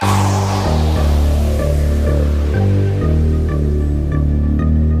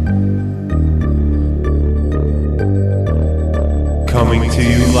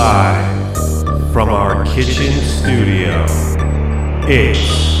live from our kitchen studio.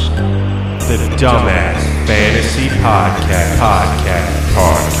 It's the Dumbass Fantasy Podcast.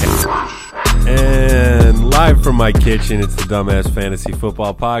 And live from my kitchen, it's the Dumbass Fantasy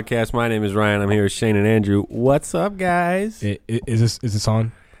Football Podcast. My name is Ryan. I'm here with Shane and Andrew. What's up, guys? Is this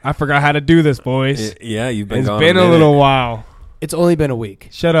on? I forgot how to do this, boys. Yeah, you've been gone. It's been a little while. It's only been a week.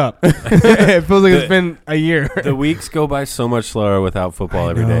 Shut up. It feels like it's been a year. The weeks go by so much slower without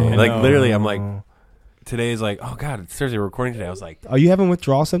football every day. Like, literally, I'm like, today is like, oh, God, it's Thursday. We're recording today. I was like, are you having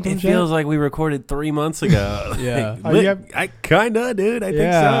withdrawal symptoms it feels like we recorded 3 months ago. Yeah. I kind of, dude. I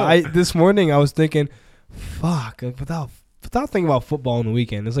think so. This morning, I was thinking, fuck, without thinking about football on the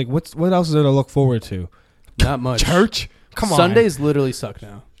weekend, it's like, what else is there to look forward to? Not much. Church? Come on. Sundays literally suck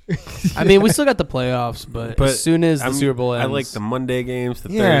now. I mean, we still got the playoffs, but as soon as the Super Bowl ends. I like the Monday games, the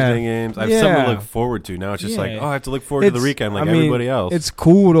Thursday games. I have something to look forward to. Now it's just like, I have to look forward to the weekend like everybody else. It's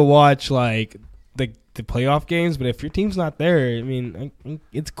cool to watch, like, the playoff games, but if your team's not there, I mean,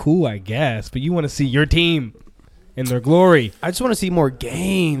 it's cool, I guess. But you want to see your team in their glory. I just want to see more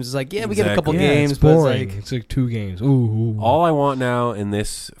games. It's like, we get a couple games, it's boring. but it's like 2 games. Ooh. All I want now in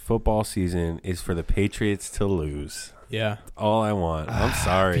this football season is for the Patriots to lose. Yeah. All I want. I'm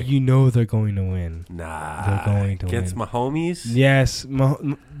sorry. But you know they're going to win. Nah. They're going to against win. my homies? Yes.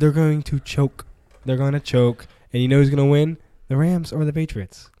 They're going to choke. They're going to choke. And you know who's going to win? The Rams or the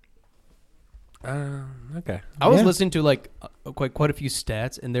Patriots. Okay. I was listening to quite a few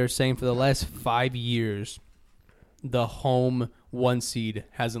stats, and they're saying for the last 5 years, the home 1 seed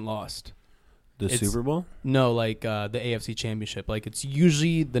hasn't lost. It's Super Bowl? No, the AFC Championship. Like, it's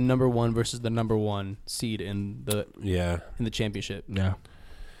usually the number 1 versus the number 1 seed in the championship. Yeah.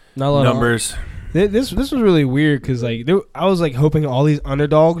 Not a lot numbers. This was really weird because I was hoping all these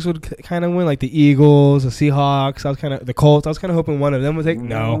underdogs would kind of win, like the Eagles, the Seahawks. The Colts. I was kind of hoping one of them would take.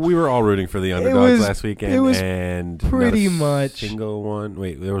 No, we were all rooting for the underdogs last weekend. It was and pretty not a much single one.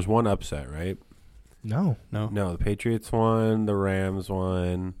 Wait, there was one upset, right? No. The Patriots won. The Rams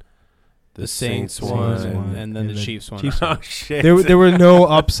won. The Saints won, and then the Chiefs won. Oh shit! There were no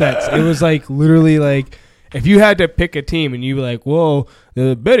upsets. It was literally if you had to pick a team and you were like, whoa,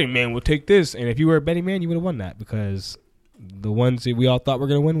 the betting man would take this, and if you were a betting man, you would have won that because the ones that we all thought were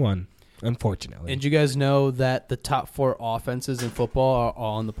going to win, unfortunately. And you guys know that the top 4 offenses in football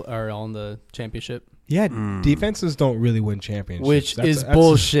are all on the championship? Yeah, defenses don't really win championships. Which is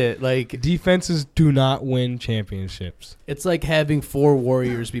bullshit. Defenses do not win championships. It's like having 4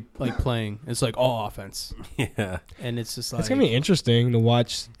 Warriors be playing. It's like all offense. Yeah. And it's just it's going to be interesting to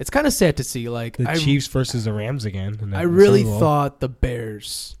watch. It's kind of sad to see the Chiefs versus the Rams again. I really thought the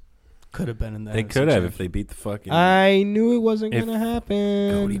Bears could have been in that. They could have if they beat the fucking. I knew it wasn't going to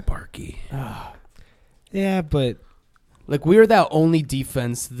happen. Cody Parkey. Yeah, but we were that only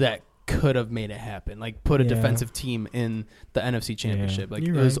defense that could have made it happen. Put a defensive team in the NFC Championship.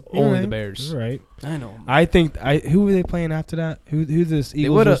 It was only the Bears. You're right. I know. I think who were they playing after that? Who this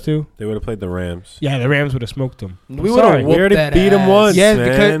Eagles was to? They would have played the Rams. Yeah, the Rams would have smoked them. We would have already beat them once.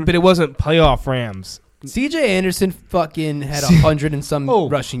 Yeah, but it wasn't playoff Rams. CJ Anderson fucking had 100 and some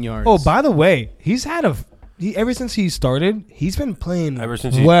rushing yards. Oh, by the way, he's had ever since he started, he's been playing ever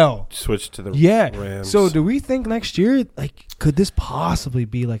since he switched to the Rams. So do we think next year, could this possibly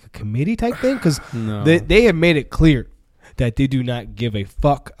be a committee type thing? Because they have made it clear that they do not give a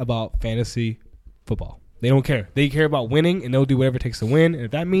fuck about fantasy football. They don't care. They care about winning, and they'll do whatever it takes to win. And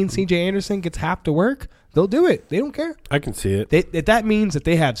if that means CJ Anderson gets half to work, they'll do it. They don't care. I can see it. If that means that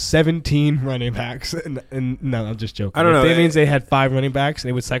they have 17 running backs, and no, I'm just joking. I don't know. If that means they had 5 running backs and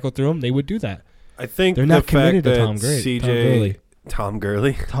they would cycle through them, they would do that. I think they're not committed to Tom Gurley.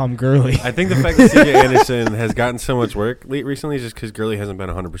 Tom Gurley. I think the fact that CJ Anderson has gotten so much work recently is just because Gurley hasn't been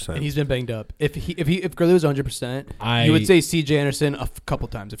 100%. And he's been banged up. If Gurley was 100%, you would say CJ Anderson a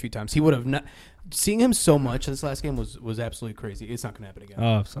few times. He would have not. Seeing him so much this last game was absolutely crazy. It's not going to happen again.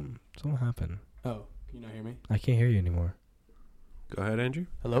 Oh, something happened. Oh, can you not hear me? I can't hear you anymore. Go ahead, Andrew.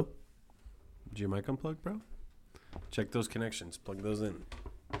 Hello? Is your mic unplugged, bro? Check those connections. Plug those in.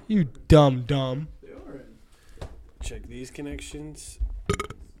 You dumb. They are in. Check these connections.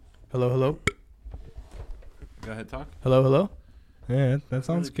 Hello? Go ahead, talk. Hello? Yeah, that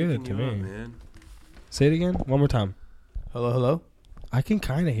sounds good to me. Up, man. Say it again. One more time. Hello? I can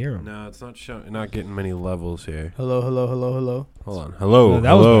kind of hear him. No, it's not showing. Not getting many levels here. Hello. Hold on. Hello.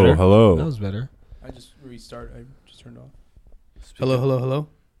 That was better. Hello. That was better. I just restarted. I just turned off. Hello.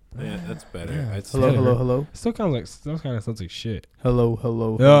 Yeah, that's better. Yeah, Hello. Still kind of sounds like shit. Hello.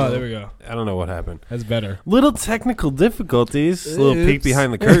 Oh, there we go. I don't know what happened. That's better. Little technical difficulties. A little peek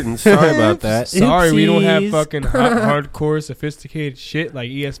behind the curtain. Sorry about that. Sorry, we don't have Oopsies. fucking hardcore, sophisticated shit like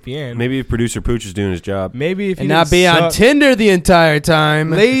ESPN. Maybe if producer Pooch is doing his job. Maybe if And you not didn't be on suck- Tinder the entire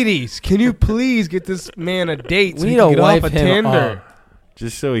time. Ladies, can you please get this man a date so We he need can to get off wipe of him Tinder?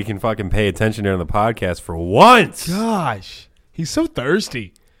 Just so he can fucking pay attention during the podcast for once. Gosh, he's so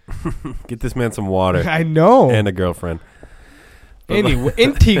thirsty. Get this man some water I know. and a girlfriend. Anyways,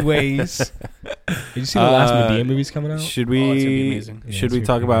 did you see the last Medea movies coming out? Should Oh, it's gonna be we amazing. Yeah, should it's we gonna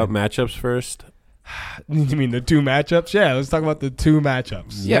talk be about good. matchups first? You mean the two matchups? Yeah, let's talk about the two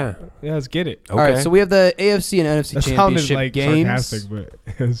matchups. Yeah. Yeah, let's get it. Okay. All right, so we have the AFC and NFC That sounded championship like games. sarcastic,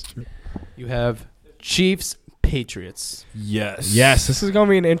 but it's true. You have Chiefs, Patriots. yes. Yes, this is going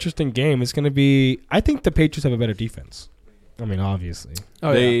to be an interesting game. It's going to be. I think the Patriots have a better defense. I mean, obviously, Oh,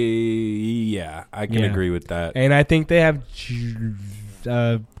 I can Yeah. agree with that. and I think they have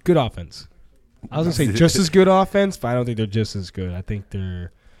good offense. I was going to say just as good offense, but I don't think they're just as good. I think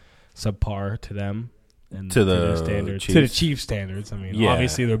they're subpar to them. And To the their standards, Chiefs. to the Chiefs standards. I mean, Yeah.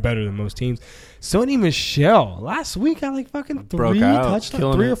 obviously they're better than most teams. Sony Michel last week had like fucking Broke three out. touchdowns,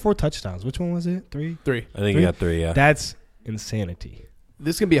 Killing 3 it. or 4 touchdowns. Which one was it? 3. 3. I think you got 3, yeah. That's insanity.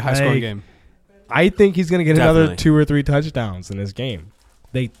 This is going to be a high-scoring Like, game. I think he's gonna get another Definitely. 2 or 3 touchdowns in this game.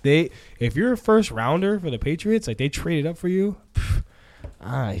 They if you're a first rounder for the Patriots, like they traded up for you,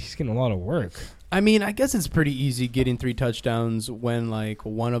 he's getting a lot of work. I mean, I guess it's pretty easy getting 3 touchdowns when, like,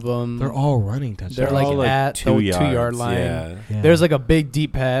 one of them... They're all running touchdowns. They're like all at the 2-yard line. Yeah. Yeah. There's like a big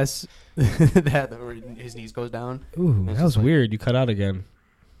deep pass that where his knees goes down. Ooh, it's that was just like- weird. You cut out again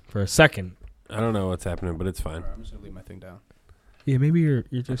for a second. I don't know what's happening, but it's fine. I'm just gonna leave my thing down. Yeah, maybe you're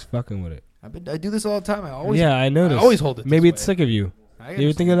just fucking with it. I do this all the time. I always I noticed. I always hold it. Maybe this it's way. sick of you. I You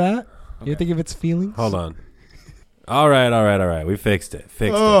ever think of that? You Okay. ever think of its feelings? Hold on. All right. We fixed it.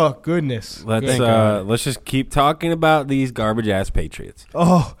 Oh goodness. Let's just keep talking about these garbage ass Patriots.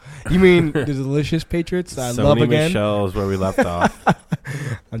 Oh, you mean the delicious Patriots that I Sony love again? Michel is where we left off.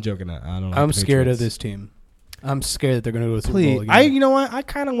 I'm joking. I don't. Like I'm the scared of Patriots. this team. I'm scared that they're gonna go to the Super Bowl Please, again. you know what? I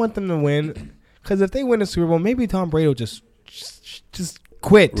kind of want them to win because if they win the Super Bowl, maybe Tom Brady will just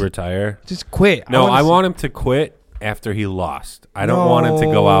quit. Retire. Just quit. No, I see- want him to quit after he lost. I don't want him to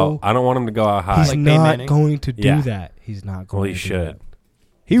go out. I don't want him to go out high. He's Like Peyton not Manning? going to do Yeah. that. He's not going. Well, he to do should. that.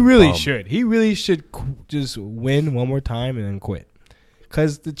 He really bum. should. He really should just win one more time and then quit.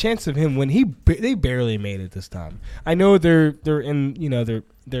 Because the chance of him when they barely made it this time. I know they're in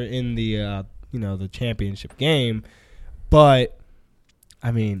they're in the the championship game, but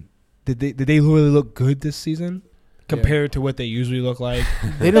I mean, did they really look good this season compared to what they usually look like?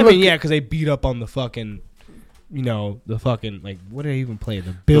 They didn't look because they beat up on the fucking. The fucking, like, what did they even play?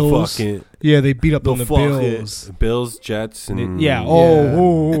 The Bills? They beat up on the Bills. Bills, Jets, and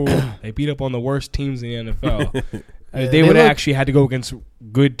They beat up on the worst teams in the NFL. Yeah, they would look- actually had to go against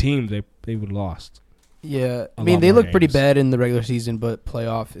good teams. They would have lost. Yeah, I A mean lot they more look pretty games. bad in the regular season, but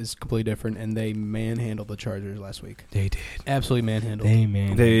playoff is completely different, and they manhandled the Chargers last week. They did. Absolutely manhandled.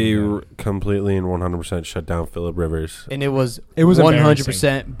 They completely and 100% shut down Phillip Rivers. And it was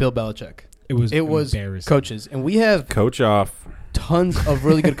 100% Bill Belichick. It was embarrassing. Coaches, and we have Coach off. tons of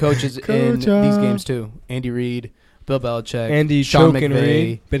really good coaches in Coach these up. games too. Andy Reid, Bill Belichick, Andy Sean choking McVay,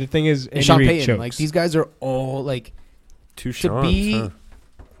 Reid. But the thing is, and Andy Sean Reid Payton. chokes. Like these guys are all like Two to Seans, be huh?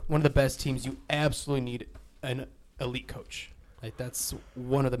 one of the best teams. You absolutely need an elite coach. Like that's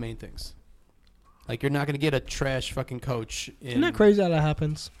one of the main things. Like you're not gonna get a trash fucking coach. Isn't that crazy how that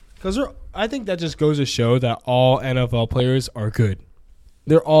happens? Because I think that just goes to show that all NFL players are good.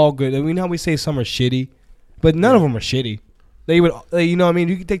 They're all good. I mean, how we say some are shitty, but none of them are shitty. They would, you know what I mean?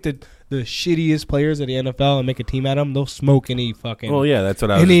 You can take the shittiest players of the NFL and make a team out of them. They'll smoke any fucking... Well, yeah, that's what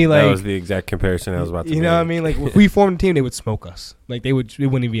I was. Any, that like- was the exact comparison I was about to. You know what I mean? Like, if we formed a team, they would smoke us. Like, it wouldn't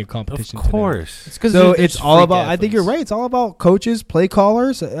even be a competition. Of course. It's because So it's all about. I think you're right. It's all about coaches, play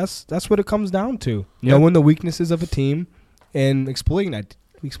callers. That's what it comes down to. Yep. Knowing the weaknesses of a team and exploiting that.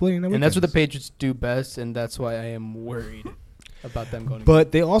 And that's what the Patriots do best, and that's why I am worried about them going.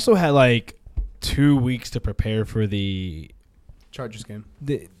 But they also had like 2 weeks to prepare for the. Chargers game.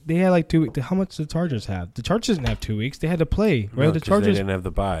 They had like 2 weeks. How much did the Chargers have? The Chargers didn't have 2 weeks. They had to play. Right? No, the 'cause they Chargers. didn't have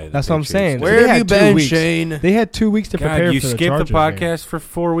the bye. That's what I'm saying. Patriots Where Where they have had you 2 been, weeks. Shane? They had 2 weeks to did. prepare God, you for the skipped the Chargers game. podcast for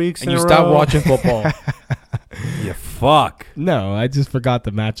 4 weeks And in you a stopped row? watching football. You fuck. No, I just forgot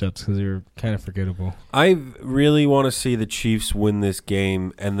the matchups because they were kind of forgettable. I really want to see the Chiefs win this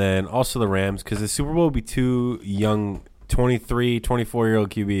game, and then also the Rams, because the Super Bowl will be two young 23, 24-year-old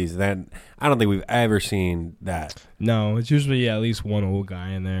QBs. That I don't think we've ever seen that. No, it's usually at least one old guy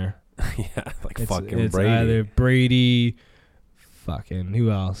in there. Yeah, like It's Brady. either Brady, fucking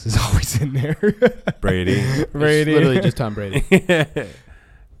who else is always in there? Brady. It's literally just Tom Brady.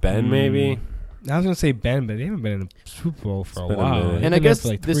 Ben, maybe. I was gonna say Ben, but they haven't been in the Super Bowl for a been a while. minute. They've And I been there guess for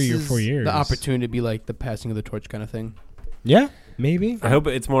like this 3 or is 4 years. the opportunity to be like the passing of the torch kind of thing. Yeah, maybe. I hope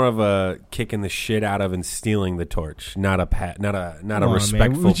it's more of a kicking the shit out of and stealing the torch, not a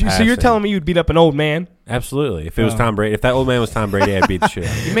respectful. So you're telling me you'd beat up an old man? Absolutely. If it was Tom Brady, if that old man was Tom Brady, I'd beat the shit out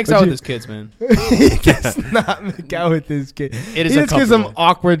of him. He makes out with his kids, man. He does not make out with his kid. It is he a just gives him couple.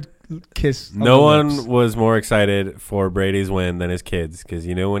 awkward kiss. No on the lips. one was more excited for Brady's win than his kids, because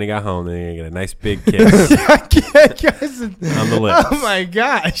you know when he got home, then he get a nice big kiss on the lips. Oh my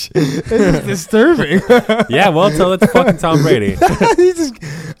gosh, this is disturbing. Yeah, well, tell that's fucking Tom Brady.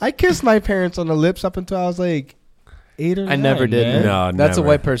 I kissed my parents on the lips up until I was like 8 or 9. I never did. man. Man. No, That's never. a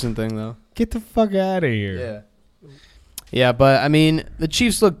white person thing, though. Get the fuck out of here. Yeah, but I mean, the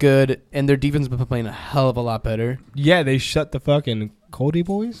Chiefs look good, and their defense has been playing a hell of a lot better. Yeah, they shut the fucking Cody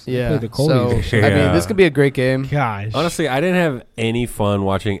boys. They Yeah, played the Coldies. so I mean, this could be a great game. Gosh, Honestly, I didn't have any fun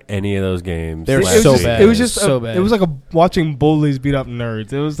watching any of those games. They're last so week. bad. It was just So bad. It was like watching bullies beat up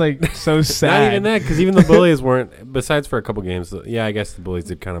nerds. It was like so sad. Not even that, because even the bullies weren't. Besides for a couple games, yeah, I guess the bullies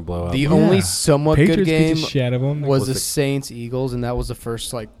did kind of blow up. The only Yeah. somewhat Patriots good game beat the shit out of them. was the the- Saints-Eagles, and that was the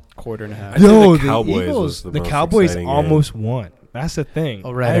first like quarter and a half. I think No, the Cowboys Eagles, was the most Cowboys exciting game. almost won. That's the thing.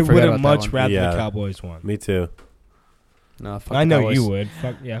 Oh, right, I I forgot would about have that much one. rather Yeah. the Cowboys won. Me too. No, fuck I the know Cowboys. you would.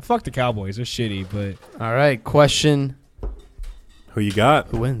 Fuck the Cowboys. They're shitty, but All right, question: Who you got?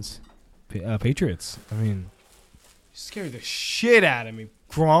 who wins? Patriots. I mean, you scared the shit out of me,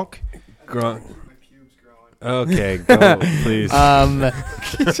 Gronk. Gronk. Okay, go, please.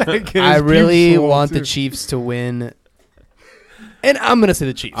 I really want the Chiefs to win, and I'm gonna say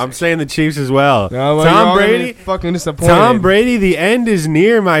the Chiefs. I'm saying the Chiefs as well. No, well, Tom you're all gonna Brady. be fucking disappointed. Tom Brady, the end is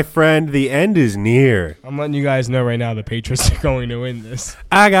near, my friend. The end is near. I'm letting you guys know right now the Patriots are going to win this.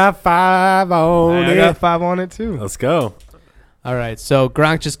 I got 5 on I it. got 5 on it too. Let's go. All right, so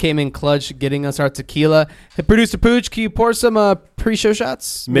Gronk just came in clutch, getting us our tequila. Hey, Producer Pooch, can you pour some pre-show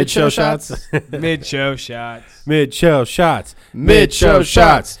shots? Mid-show shots. Mid-show shots. Mid-show shots. Mid-show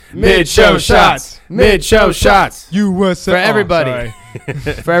shots. Mid-show shots. Mid-show shots. You was For everybody.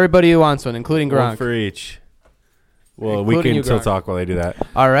 For everybody who wants one, including One Gronk. for each. Well, we Including can you, still Gronk. talk while they do that.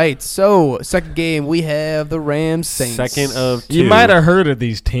 All right, so second game, we have the Rams Saints. Second of 2. You might have heard of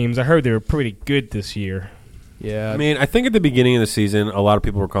these teams. I heard they were pretty good this year. Yeah. I mean, I think at the beginning of the season, a lot of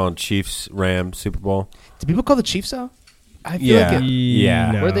people were calling Chiefs, Rams, Super Bowl. do people call the Chiefs out? I feel Yeah. like it,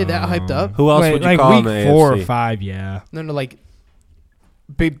 Yeah. Were they that hyped up? Who else would you like call week in the 4 AFC? or 5, yeah. No, like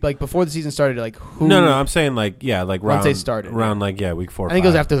before the season started, like who? No, I'm saying like Once round they started, round like week 4. I think it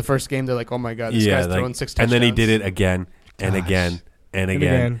was after the first game. They're like, oh my god, this guy's throwing 6 touchdowns. and then he did it again and Gosh. again and And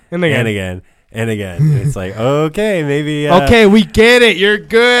again again. and again and again. And it's like, okay, maybe. Okay, we get it. You're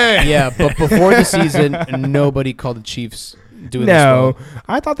good. Yeah, but before the season, nobody called the Chiefs doing this No, well.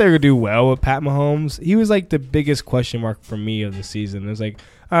 I thought they were going to do well with Pat Mahomes. He was like the biggest question mark for me of the season. It was like,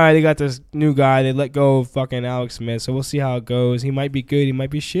 all right, they got this new guy. They let go of fucking Alex Smith, so we'll see how it goes. He might be good. He might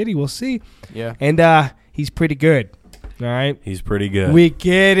be shitty. We'll see. Yeah. And he's pretty good. All right? He's pretty good. We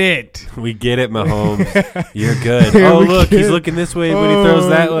get it. We get it, Mahomes. You're good. Yeah, Oh, we look, get he's it. looking this way when he throws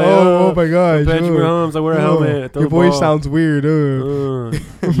that way. Oh my gosh. Patrick Mahomes, I wear a helmet. I throw Your the voice ball. sounds weird.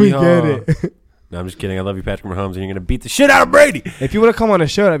 We Yeah. get it. No, I'm just kidding. I love you, Patrick Mahomes, and you're going to beat the shit out of Brady. If you would have come on the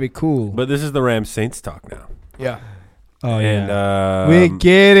show, that'd be cool. But this is the Rams Saints talk now. Yeah. Oh, And we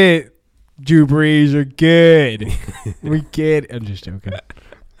get it. Drew Brees are good. We get it. I'm just joking.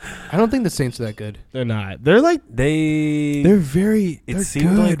 I don't think the Saints are that good. They're not. They're like, they're very, It they're seemed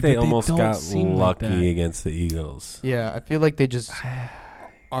good, like they but almost don't got seem like that. lucky against the Eagles. Yeah, I feel like they just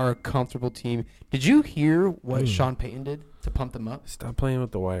are a comfortable team. Did you hear what Sean Payton did to pump them up? Stop playing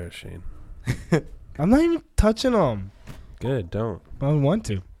with the wires, Shane. I'm not even touching them. Good, don't. I don't want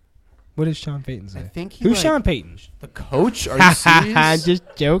to. What did Sean Payton I say? think he Who's like, Sean Payton? the coach? Are you serious? Just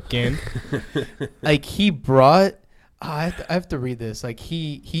joking. Like he brought. I have to read this. Like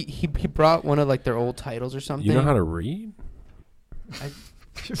he brought one of like their old titles or something. You know how to read?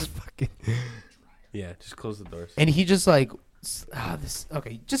 Just fucking. Yeah, just close the doors. And he just like this.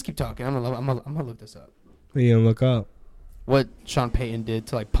 Okay, just keep talking. I'm gonna look this up. What are you gonna look up? What Sean Payton did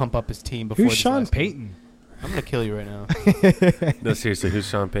to like pump up his team before. Who's this Sean last game. Payton? I'm gonna kill you right now. No, seriously, who's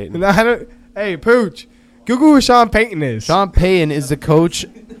Sean Payton? No, I don't. Hey, Pooch, Google who Sean Payton is. Sean Payton is the coach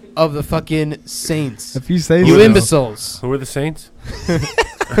of the fucking Saints. If you say You so. imbeciles. Who are the Saints?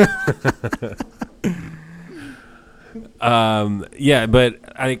 Yeah, but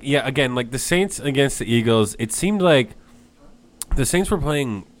again, like the Saints against the Eagles, it seemed like the Saints were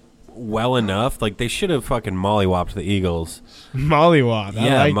playing well enough. Like they should have fucking mollywopped the Eagles. Mollywop.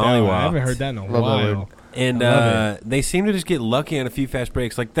 Yeah, I like mollywop. I haven't heard that in a while. And they seem to just get lucky on a few fast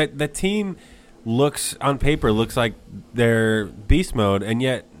breaks. Like that team looks on paper like they're beast mode, and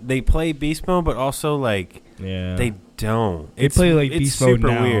yet they play beast mode, but also like they don't. They play like beast mode now.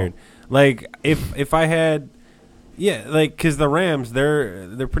 It's super weird. Like if I had. Yeah, like because the Rams,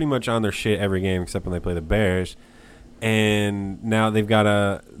 they're pretty much on their shit every game except when they play the Bears, and now they've got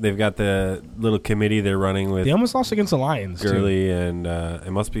the little committee they're running with. They almost lost against the Lions, Gurley, too. And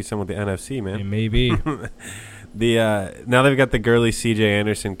it must be someone with the NFC, man. It may be. Now they've got the Gurley CJ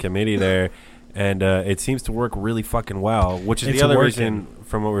Anderson committee there, and it seems to work really fucking well. Which is the other reason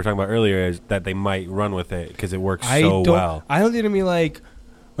from what we were talking about earlier is that they might run with it because it works so well. I don't think it'd be like,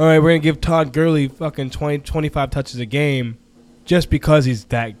 all right, we're going to give Todd Gurley fucking 20, 25 touches a game just because he's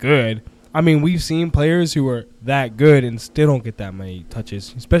that good. I mean, we've seen players who are that good and still don't get that many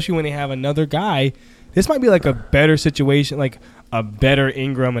touches, especially when they have another guy. This might be like a better situation, like a better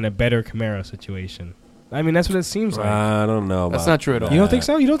Ingram and a better Kamara situation. I mean, that's what it seems like. I don't know about That's not true at all. You don't think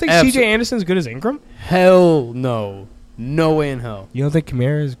so? You don't think CJ Anderson's good as Ingram? Hell no. No way in hell. You don't think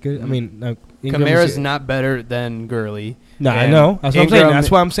Kamara is good? I mean, Kamara's not better than Gurley. No, I know. That's what I'm saying. That's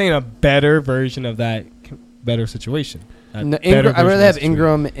why I'm saying a better version of that better situation. I'd rather have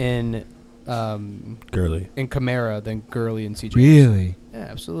Ingram and Gurley and Kamara than Gurley and CJ. Really? Yeah,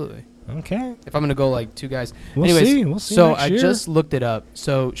 absolutely. Okay. If I'm going to go like two guys. We'll see. So I just looked it up.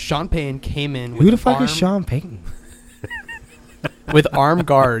 So Sean Payton came in with Who the fuck is Sean Payton? with armed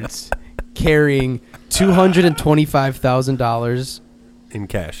guards carrying $225,000 in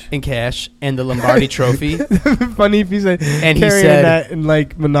cash and the Lombardi Trophy. Funny if he said, and he carrying said that in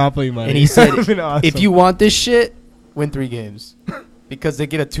like Monopoly money. And he said, awesome. If you want this shit, win 3 games. Because they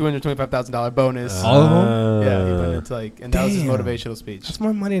get a $225,000 bonus. All of them? Yeah, but it's like, and that was his motivational speech. That's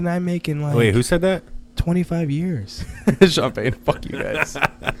more money than I make in like. Wait, who said that? 25 years. Sean Payton, fuck you guys.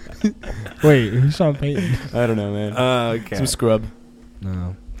 Wait, who's Sean Payton? I don't know, man. Okay. Some scrub.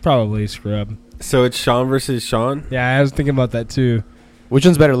 No, probably scrub. So it's Sean versus Sean? Yeah, I was thinking about that too. Which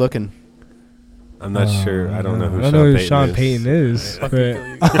one's better looking? I'm not sure. I don't know who Sean Payton is. But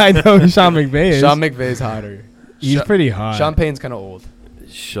I know who Sean McVay is. Sean McVay's hotter. He's pretty hot. Sean Payton's kind of old.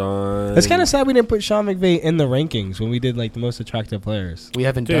 Sean. It's kind of sad we didn't put Sean McVay in the rankings when we did like the most attractive players. We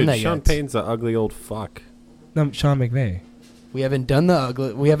haven't done that yet. Sean Payton's an ugly old fuck. No, Sean McVay. We haven't done the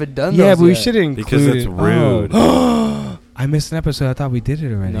ugly. We haven't done. Yeah, those but we yet. should include because it's rude. Oh. I missed an episode. I thought we did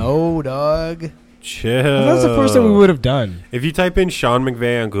it already. No, dog. Chill. That's the first thing we would have done. If you type in Sean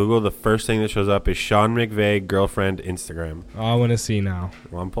McVay on Google, the first thing that shows up is Sean McVay girlfriend Instagram. Oh, I want to see now.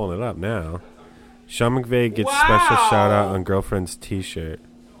 Well, I'm pulling it up now. Sean McVay gets special shout out on girlfriend's T-shirt.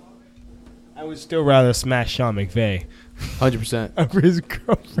 I would still rather smash Sean McVay 100% over his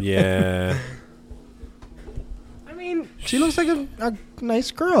girlfriend. Yeah. I mean, she looks like a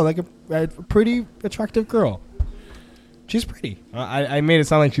nice girl, like a pretty attractive girl. She's pretty. I made it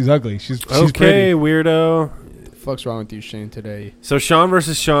sound like she's ugly. She's okay, pretty. weirdo. What the fuck's wrong with you, Shane, today? So Sean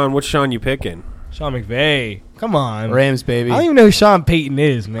versus Sean. Which Sean you picking? Sean McVay. Come on. Rams, baby. I don't even know who Sean Payton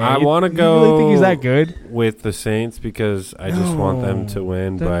is, man. I want to go. You really think he's that good? With the Saints because I just want them to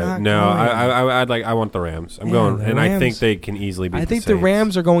win. They're But not no, going. I want the Rams. I'm Yeah, going, the and I think Rams. they can easily beat. I think the the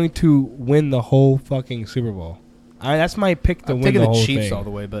Rams are going to win the whole fucking Super Bowl. That's my pick to I'm win taking the the whole Chiefs thing. all the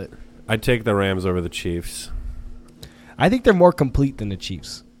way, but I'd take the Rams over the Chiefs. I think they're more complete than the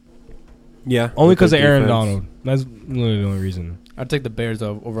Chiefs. Yeah, Only with because of their Aaron defense. Donald. That's literally the only reason. I'd take the Bears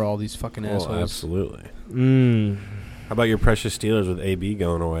over all these fucking Oh, assholes. absolutely. Mm. How about your precious Steelers with AB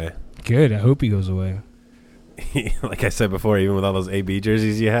going away? Good. I hope he goes away. Like I said before, even with all those AB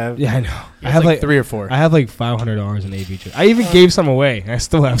jerseys you have. Yeah, I know. I have like 3 or 4. I have like $500 in AB jerseys. I even gave some away. I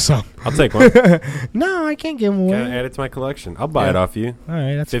still have some. I'll take one. No, I can't give them away. Gotta add it to my collection. I'll buy it off you. All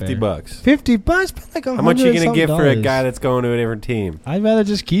right, that's $50. $50, but like How much are you gonna give for a guy that's going to a different team? I'd rather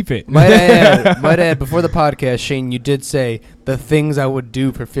just keep it. Might add, before the podcast, Shane, you did say the things I would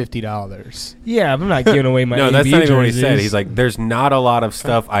do for $50. Yeah, I'm not giving away my No, AB that's not even what he jerseys. said. He's like, there's not a lot of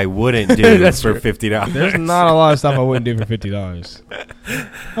stuff I wouldn't do That's for true. $50. There's not a lot of stuff I wouldn't do for $50.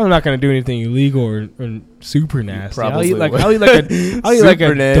 I'm not gonna do anything illegal or super nasty. Probably I'll eat like a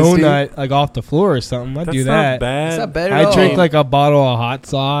Super nasty. donut like off the floor or something. I'd That's do not that. bad. It's not bad at I all. drink like a bottle of hot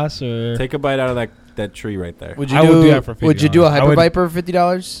sauce or Take a bite out of that tree right there. Would you I would do that for $50. Would you do a I Hyper would- Viper for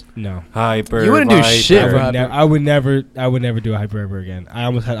 $50? No. Hyper. You wouldn't do shit for Viper. Hyper. I would never do a Hyper Viper again. I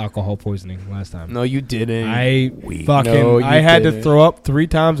almost had alcohol poisoning last time. No, you didn't. Weak. Fucking. No, you I had to didn't. throw up 3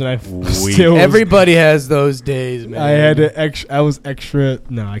 times, and I Weak. still. Everybody has those days, man. I had to. I was extra.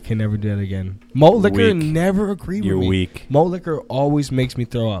 No, I can never do that again. Malt liquor Weak. never agreed You're with me. weak. Malt liquor always makes me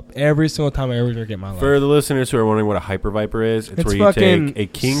throw up. Every single time I ever drink it in my life. For the listeners who are wondering what a Hyper Viper is, it's where you fucking take a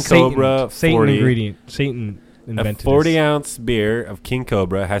King Satan, Cobra Satan 40, ingredient. Satan invented a 40 this. ounce beer of King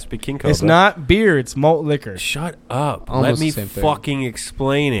Cobra. It has to be King Cobra. It's not beer. It's malt liquor. Shut up. Almost Let me the same thing. fucking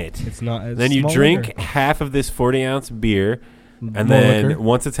explain it. It's not. It's Then you malt drink liquor. half of this 40 ounce beer, and Malt then liquor.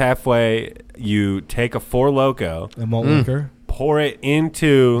 once it's halfway, you take a Four Loko, The malt liquor. pour it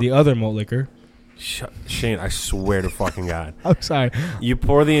into. The other malt liquor. Shane, I swear to fucking God. I'm sorry. You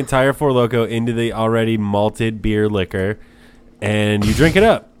pour the entire Four Loko into the already malted beer liquor, and you drink it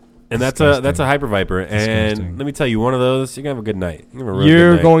up. And that's a Hyper Viper. And Disgusting. let me tell you, one of those, you're going to have a good night. You're gonna have a real You're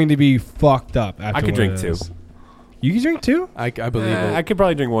good night. going to be fucked up. After I could one drink of 2. those. You can drink 2? I believe it. I could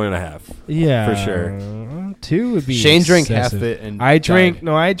probably drink 1.5. Yeah, For sure. 2 would be. Shane drank half excessive. of it, and I drank. died.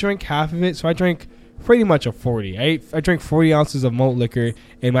 No, I drank half of it. So I drank pretty much a 40. I drank 40 ounces of malt liquor,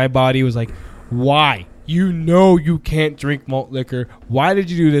 and my body was like, "Why? You know you can't drink malt liquor. Why did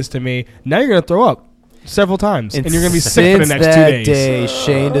you do this to me? Now you're gonna throw up several times, and you're gonna be sick for the next 2 days." Day,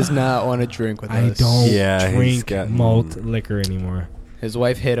 Shane does not want to drink with I us. don't Yeah, he's drink got- malt liquor anymore. His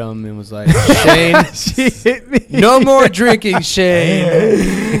wife hit him and was like, Shane, She hit me. no more drinking,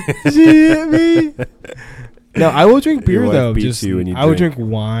 Shane. She hit me. No, I will drink beer Your wife though. beats Just you when you I would drink.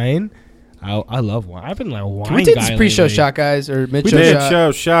 drink wine. I love wine. I've been like a wine. Can we take guy this pre-show lately. shot, guys, or mid-show Mid shot?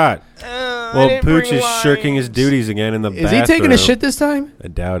 show shot. I Well, didn't Pooch bring is shirking his wines. duties again in the Is bathroom. he taking a shit this time? I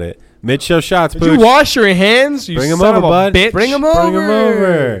doubt it. Mid show shots, Did Pooch. you wash your hands? You Bring him son over, of a bud. bitch. Bring him Bring him over.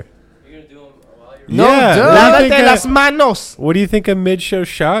 over. No, Yeah. duh. What do you Lávate think las a- manos. What do you think a mid-show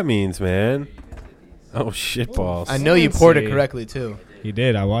shot means, man? Oh, shit balls. I know you poured it Fancy. correctly, too. He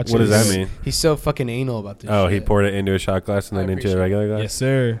did. I watched What it. does that mean? He's so fucking anal about this Oh, he shit. poured it into a shot glass and I then into a appreciate regular glass? Yes,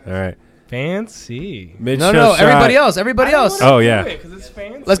 sir. All right. Fancy. Mid-show No, shot. everybody else. Everybody else. Oh, yeah. Because it's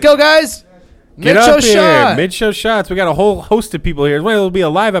fancy. Let's go, guys. Get Mid-show up here. shot. Mid-show shots. We got a whole host of people here. Well, it'll be a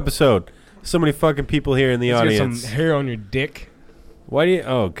live episode. So many fucking people here in the Let's get audience. some hair on your dick. Why do you...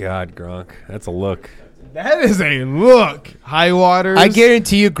 Oh, God, Gronk. That's a look. That is a look. High waters. I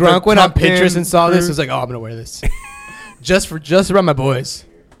guarantee you, Gronk went on tucked in Pinterest and saw this. through- Was like, "Oh, I'm gonna wear this, just around my boys."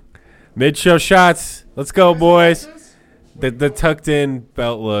 Mid-show shots. Let's go, boys. The tucked-in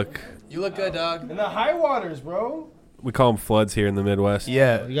belt look. You look good, dog. And the high waters, bro. We call them floods here in the Midwest.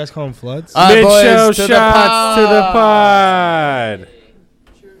 Yeah. You guys call them floods? All right, Mid-show boys, to the shots to the pod. pod.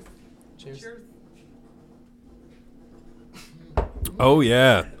 Oh,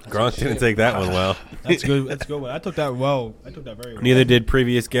 yeah. Gronk didn't take that one well. That's good. That's a good one. I took that well. I took that very well. Neither did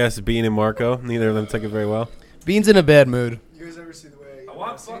previous guests, Bean and Marco. Neither of them took it very well. Bean's in a bad mood.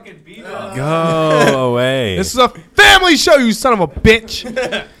 Go away. This is a family show, you son of a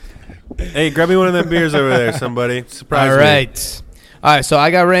bitch. Hey, grab me one of them beers over there, somebody. Surprise All me. right. All right, so I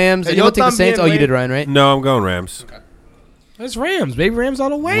got Rams. Hey, And you yo want to take the Saints? también, Oh, you güey. did Ryan, right? No, I'm going Rams. It's Rams, baby. Rams all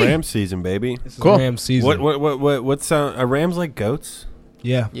the way. Rams season, baby. This is Cool. Rams season. What sound? Are Rams like goats?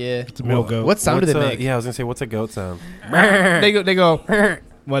 Yeah. Yeah. It's a middle goat. What sound do they What's make? Yeah, I was gonna say, what's a goat sound? They go.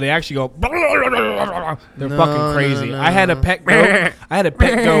 Well, they actually go. They're No, fucking crazy. no, no. I had a pet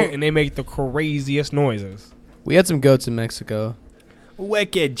goat. And they make the craziest noises. We had some goats in Mexico.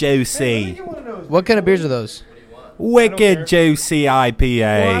 Wicked juicy. What kind of beers are those? Wicked juicy IPA.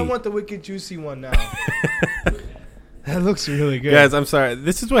 Well, I want the wicked juicy one now. That looks really good. Guys, I'm sorry.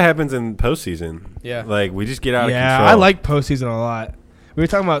 This is what happens in postseason. Yeah. Like, we just get out of yeah, control. I like postseason a lot. We were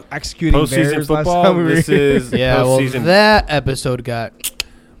talking about executing postseason bears last football. time we were This here. is Yeah, well, postseason. that episode got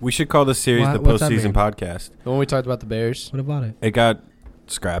We should call this series the What's that postseason mean? podcast. the one we talked about the Bears. What about it? It got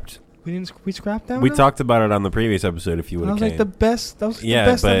scrapped. We scrapped that. We one? talked about it on the previous episode. If you would That have was came, like the best. That was Yeah,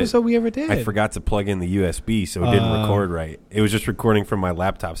 the best but episode we ever did. I forgot to plug in the USB, so it didn't record right. It was just recording from my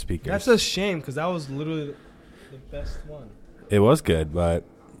laptop speakers. That's a shame because that was literally the best one. It was good, but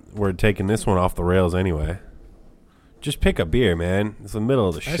we're taking this one off the rails anyway. Just pick a beer, man. It's the middle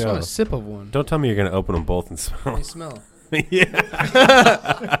of the I just want show. a sip of one. Don't tell me you're going to open them both and Let smell. me smell.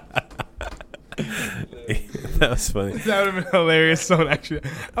 Yeah. That was funny. That would have been hilarious. Someone actually,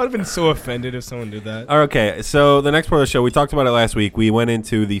 I would have been so offended if someone did that. Okay, so the next part of the show, we talked about it last week. We went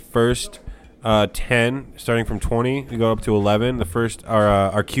into the first 10, starting from 20, we go up to 11. The first are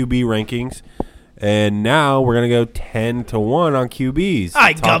our QB rankings. And now we're going to go 10 to 1 on QBs. All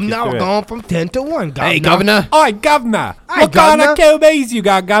right, Talk you governor, through we're it. going from 10 to 1. Hey, governor. All right, governor. Hi, What kind governor. of QBs you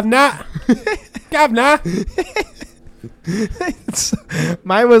got, governor? Governor.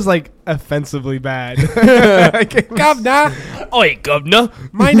 Mine was like offensively bad. Governor. Oi, governor.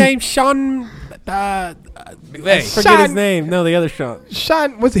 My name's Sean. I forget Sean. his name. No, the other Sean.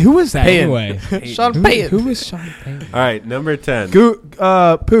 Sean, who was that Payton. anyway? Sean Payton. Who was Sean Payton? All right, number 10.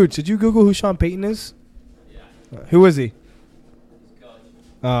 Pooch, did you Google who Sean Payton is? Yeah. Who is he?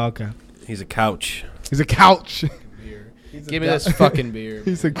 Oh, okay. He's a couch. He's a couch. Give me this fucking beer.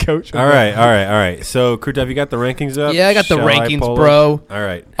 He's a coach. All right. So, Kruta, have you got the rankings up? Yeah, I got the Shall rankings, pull bro. up? All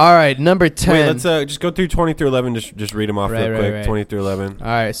right. All right, number 10. Wait, let's just go through 20 through 11. Just read them off real quick. Right. 20 through 11 All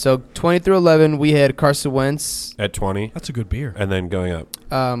right, so 20 through 11, we had Carson Wentz. at 20, That's a good beer. and then going up.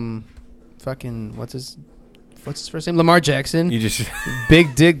 Fucking what's his first name? Lamar Jackson. You just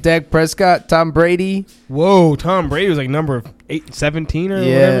Big Dick Dak Prescott. Tom Brady. Whoa, Tom Brady was like number 17 or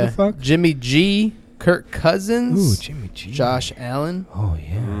whatever the fuck. Jimmy G. Kirk Cousins. Ooh, Jimmy G. Josh Allen. Oh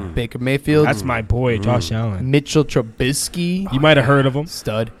yeah. Baker Mayfield. That's my boy, Josh Allen. Mitchell Trubisky. You might have heard of him.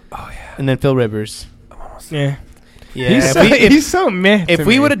 Stud. Oh yeah. And then Phil Rivers. Yeah. Yeah. He's so meh. If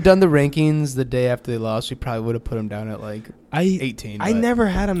we would have done the rankings the day after they lost, we probably would have put him down at like 18. I never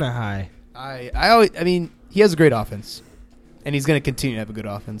had him that high. I mean, he has a great offense, and he's going to continue to have a good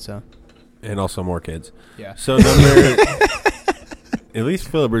offense. So, and also more kids. yeah. So number. At least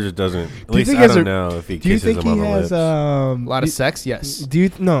Philip Rivers doesn't. At least I don't know if he kisses him on the lips. A lot of sex, yes. Do you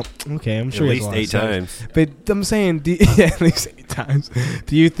no? Okay, I'm sure At he has least a lot of 8 sex. times. But I'm saying, at least 8 times.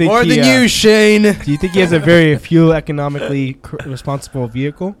 Do you think More he, than you, Shane. Do you think he has a very fuel economically responsible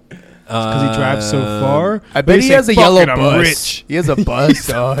vehicle? Because he drives so far. I bet he has a yellow bus. Rich. He has a bus,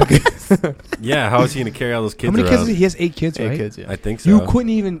 dog. Yeah, how is he going to carry all those kids How many around? kids? He has 8 kids, right? 8 kids, yeah. I think so. You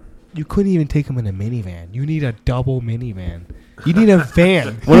couldn't even take him in a minivan. You need a double minivan. You need a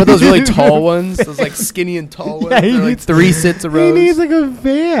van. One of those really tall ones, those like skinny and tall ones. Yeah, he They're like needs 3 sets of rows. He needs like a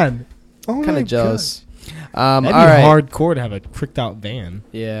van. Oh Kind my of jealous. God. That'd All be right. hardcore to have a tricked out van.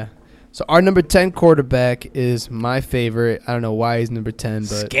 Yeah. So our number 10 quarterback is my favorite. I don't know why he's number 10,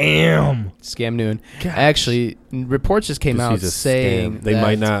 but Scam Newton. Gosh. Actually, reports just came out He's a saying scam. They that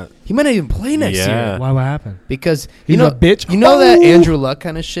might not. he might not even play next Yeah. year Why? What happened? because He's a bitch. You know that Oh! Andrew Luck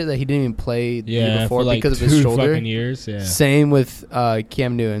kind of shit that he didn't even play the year before for like because of his 2 shoulder. fucking years. Yeah. Same with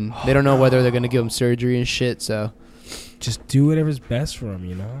Cam Newton. They don't know whether they're going to give him surgery and shit. So Just do whatever's best for him.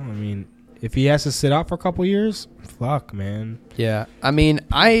 You know. I mean, if he has to sit out for a couple years, fuck, man. yeah, I mean,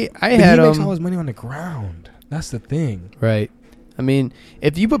 I But had he makes him all his money on the ground. That's the thing. right. I mean,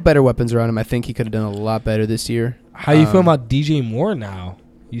 if you put better weapons around him, I think he could have done a lot better this year. How you feel about DJ Moore now?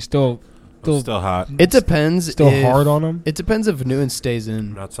 You still hot. It depends. still if- hard on him? It depends if Newton stays I'm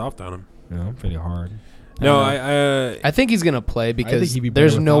in. not soft on him. No, I'm pretty hard. No, I think he's gonna play because he'd be better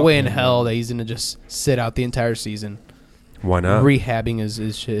there's no without way in him. hell that he's gonna just sit out the entire season why not? rehabbing his I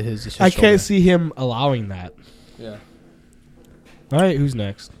shoulder. can't see him allowing that. Yeah. All right, who's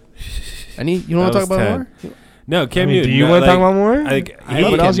next? You want to That talk was about 10. more? No, Cam Do Newton. you want to talk about more?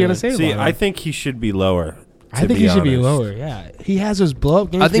 what else are you gonna say See, about him? I think he should be lower. I think he should be lower. Yeah, he has his blow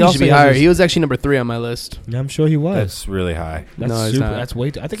up games. I think he should be higher. He was actually number 3 on my list. Yeah, I'm sure he was. That's really high. That's No, he's super. not. That's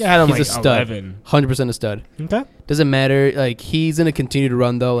way. I think I had him He's like a stud. 11. 100% a stud. Okay. Doesn't matter. Like he's gonna continue to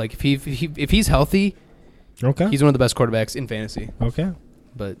run though. Like if he's healthy, Okay. he's one of the best quarterbacks in fantasy. Okay.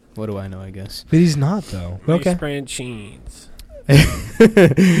 But what do I know? I guess. But he's not though. Okay. Spraying cheese. All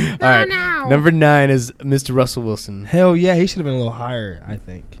right. Number 9 is Mr. Russell Wilson. Hell yeah, he should have been a little higher. I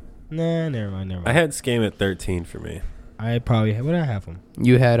think. Nah, never mind. I had Scam at 13 for me. I probably. What did I have him?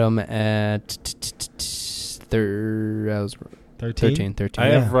 You had him at I was 13. 13. I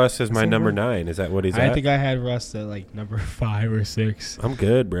have Russ as my Same number one. 9. Is that what he's I at? think I had Russ at like number 5 or 6. I'm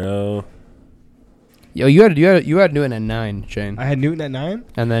good, bro. Yo, you had Newton at 9, Shane, I had Newton at 9.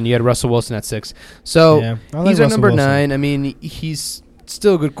 and then you had Russell Wilson at 6. So Yeah, I like he's our Russell number Wilson. 9. I mean, he's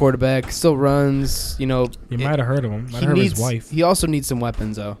still a good quarterback. Still runs. You know, You might have heard of him. Might he have heard of needs. his wife. He also needs some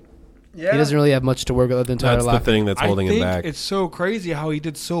weapons though. Yeah. He doesn't really have much to work with other than Tyler That's the Lockett. thing that's holding him back. It's so crazy how he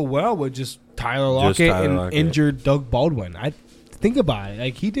did so well with just Tyler Just Lockett Tyler and Lockett. injured Doug Baldwin. I think about it.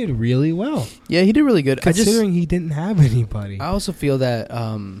 Like he did really well Yeah, he did really good. considering he didn't have anybody. I also feel that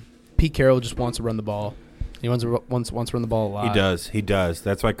Pete Carroll just wants to run the ball. He wants to run the ball a lot. He does.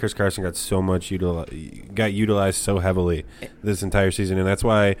 That's why Chris Carson got so much utilized so heavily this entire season, and that's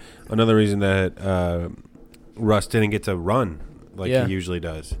why another reason that Russ didn't get to run like Yeah. he usually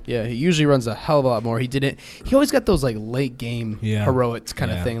does. Yeah, he usually runs a hell of a lot more. He didn't. He always got those like late game heroics kind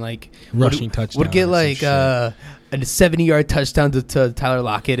of thing, like Rushing touchdowns Would get and like shit. a 70-yard touchdown to Tyler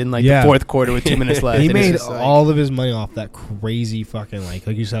Lockett in like the fourth quarter with 2 minutes left. He and it's made just like- all of his money off that crazy fucking like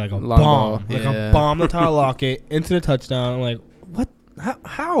you said, like a Long bomb, ball, like yeah. a bomb to Tyler Lockett into the touchdown. I'm like, what?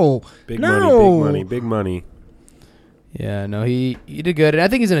 How? Big money. Yeah, no, he did good, and I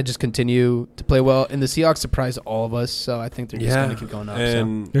think he's going to just continue to play well. And the Seahawks surprised all of us, so I think they're just going to keep going up.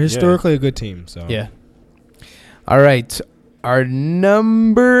 And they're historically a good team. So yeah. All right, our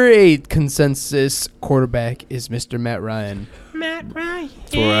number 8 consensus quarterback is Mr. Matt Ryan.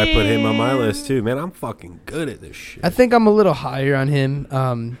 That's where I put him on my list too. Man, I'm fucking good at this shit. I think I'm a little higher on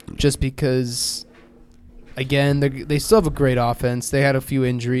him, just because. Again, they still have a great offense. They had a few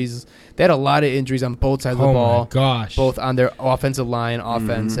injuries. They had a lot of injuries on both sides of the ball. Oh, my gosh. Both on their offensive line,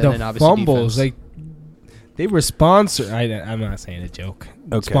 offense, and then obviously fumbles, defense. They were sponsored. I'm not saying a joke.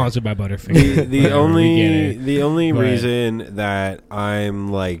 Okay. Sponsored by Butterfinger. The only reason that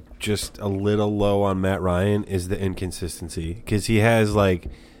I'm like just a little low on Matt Ryan is the inconsistency, because he has like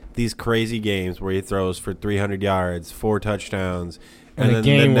these crazy games where he throws for 300 yards, 4 touchdowns. And then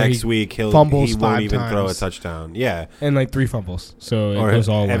the next week he won't even throw a touchdown. Yeah, and like 3 fumbles. So it goes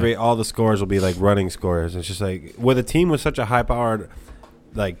all the scores will be like running scores. It's just like with a team with such a high-powered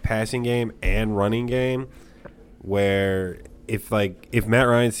like passing game and running game, where if Matt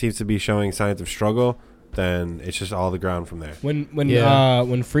Ryan seems to be showing signs of struggle, then it's just all the ground from there.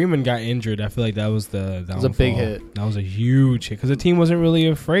 When Freeman got injured, I feel like that was the downfall. That was a big hit. That was a huge hit because the team wasn't really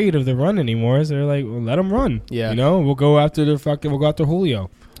afraid of the run anymore. So they're like, well, let him run. Yeah, we'll go after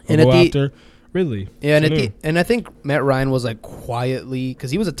Julio. We'll go after Ridley. Yeah, and I think Matt Ryan was like quietly,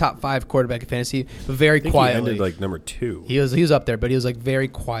 because he was a top 5 quarterback in fantasy, but very quietly. He ended like number 2. He was up there, but he was like very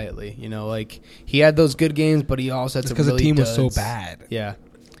quietly. Like he had those good games, but he also had some really because the team duds. was so bad. Yeah,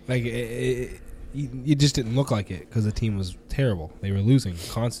 like it just didn't look like it because the team was terrible. They were losing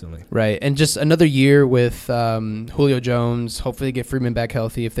constantly. Right, and just another year with Julio Jones. Hopefully they get Freeman back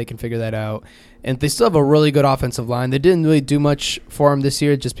healthy if they can figure that out. And they still have a really good offensive line. They didn't really do much for him this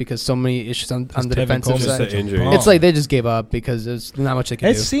year just because so many issues on the defensive side. It's like they just gave up because there's not much they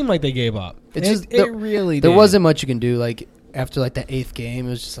can do. It seemed like they gave up. It really did. There wasn't much you can do. Like after like that 8th game,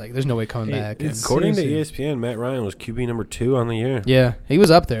 it was just like there's no way coming back. According to ESPN, Matt Ryan was QB number 2 on the year. Yeah, he was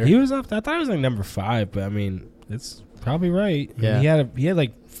up there. He was up. I thought he was like number 5, but I mean, it's probably right. Yeah, he had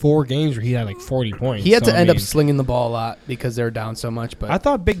like 4 games where he had like 40 points. He had to end up slinging the ball a lot because they were down so much. But I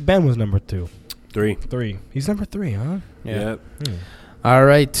thought Big Ben was number 2. 3. He's number 3, huh? Yeah. All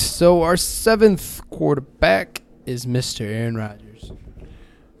right. So our 7th quarterback is Mr. Aaron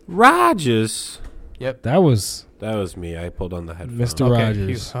Rodgers. Yep. That was me. I pulled on the headphones. Mr.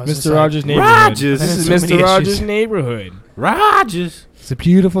 Rodgers. Mr. Rogers' neighborhood. Rodgers. This is Mr. Rogers' neighborhood. Rodgers. It's a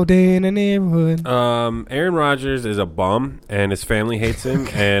beautiful day in the neighborhood. Aaron Rodgers is a bum, and his family hates him,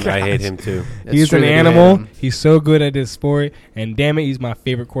 and I hate him too. He's an animal. He's so good at this sport, and damn it, he's my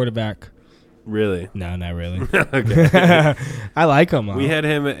favorite quarterback. Really? No, not really. Okay. I like him. We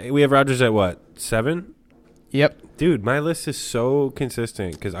have Rodgers at what? 7? Yep. Dude, my list is so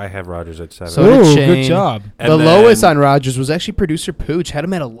consistent because I have Rodgers at 7. So did Shane. Good job. The lowest on Rodgers was actually producer Pooch. Had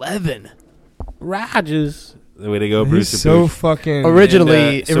him at 11. Rodgers. The way to go, Bruce. So fucking.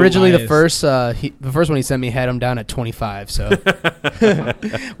 Originally, the first one he sent me had him down at 25. So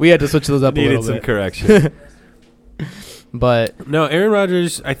we had to switch those up a little bit. Needed some correction. But no, Aaron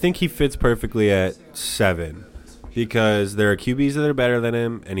Rodgers, I think he fits perfectly at 7 because there are QBs that are better than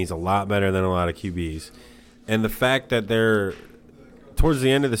him, and he's a lot better than a lot of QBs. And the fact that they're towards the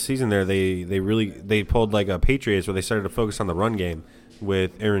end of the season there, they pulled like a Patriots where they started to focus on the run game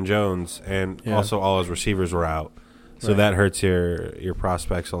with Aaron Jones, and also all his receivers were out. So that hurts your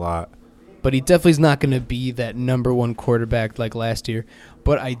prospects a lot. But he definitely is not going to be that number 1 quarterback like last year.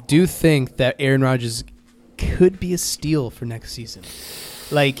 But I do think that Aaron Rodgers could be a steal for next season.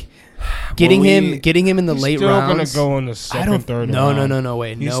 Like getting him in the late rounds. Still gonna go in the second, third. No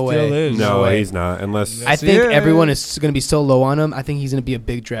way. He still is. No, he's not. Unless I think everyone is going to be so low on him. I think he's going to be a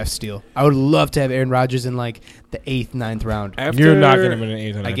big draft steal. I would love to have Aaron Rodgers in like the 8th, 9th round. You're not going to win an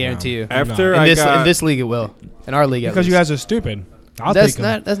 8th round. I guarantee you. In this league, it will. In our league, because you guys are stupid. I'll take him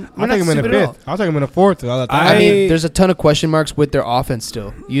in the 5th. I'll take him in the 4th. I mean, there's a ton of question marks with their offense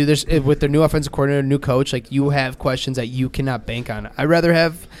still. With their new offensive coordinator, new coach, like you have questions that you cannot bank on. I'd rather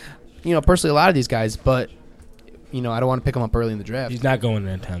have, personally a lot of these guys, but I don't want to pick him up early in the draft. He's not going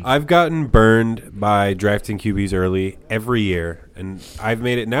in 10th. I've gotten burned by drafting QBs early every year, and I've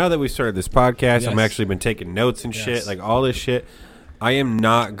made it now that we started this podcast. Yes. I've actually been taking notes and shit, like all this shit. I am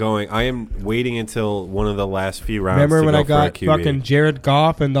not going. I am waiting until one of the last few rounds. Remember to when go I got for a QB. fucking Jared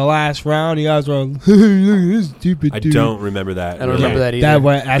Goff in the last round? You guys were like, this stupid I dude. don't remember that. I don't remember that either.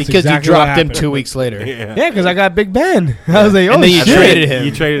 That's because exactly you what dropped him happened. 2 weeks later. Yeah, because I got Big Ben. I was like, oh, And then you shit. traded him.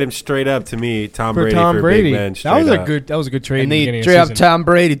 You traded him straight up to me, Tom for Brady Tom for Brady. Big Ben. That was straight a up. good. That was a good trade. And in the they beginning trade of up the season. Tom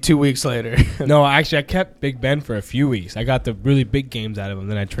Brady 2 weeks later. No, actually, I kept Big Ben for a few weeks. I got the really big games out of him.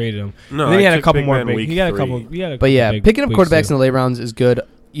 Then I traded him. No, and then he I had a took couple Big more Ben big. week He had a 3. couple. He had a But couple yeah, big picking up weeks quarterbacks too. in the late rounds is good.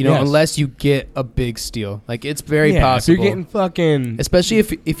 You know, Yes. unless you get a big steal. Like it's very Yeah, possible. if you're getting fucking. Especially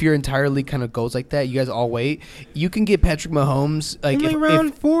if your entire league kind of goes like that, you guys all wait. You can get Patrick Mahomes like in if, like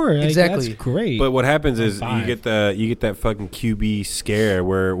round 4. Like, exactly. That's great. But what happens is you 5. get that fucking QB scare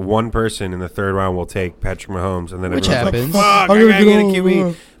where one person in the third round will take Patrick Mahomes, and then Which everyone's happens. like, "Fuck, I'm I gonna gotta get a go,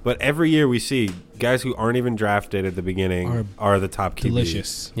 QB." But every year we see guys who aren't even drafted at the beginning are the top QBs.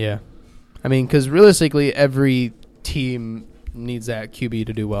 delicious. yeah, I mean, because realistically, every team needs that QB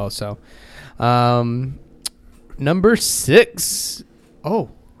to do well. So, number 6. Oh,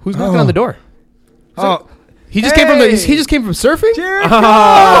 who's knocking on the door? Oh, He just came from he just came from surfing. Jared Oh,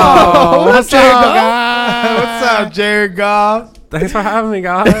 Goff. what's Jared up, Goff? What's up, Jared Goff? Thanks for having me,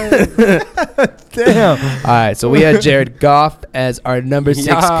 guys. Damn. All right, so we had Jared Goff as our number 6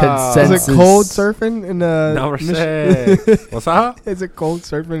 Yeah. consensus. Is it cold surfing in Number Mich- 6. What's up? Is it cold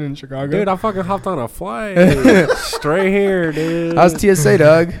surfing in Chicago? Dude, I fucking hopped on a flight straight here, dude. How's TSA,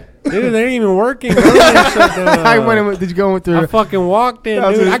 Doug? Dude, they ain't even working. I I went. Did you go through? I fucking walked in, That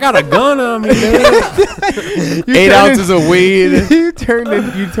was dude. a- I got a gun on me, dude. 8 ounces of weed. You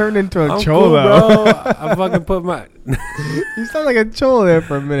turned into a I'm cholo. cool, bro. I fucking put my. You sound like a cholo there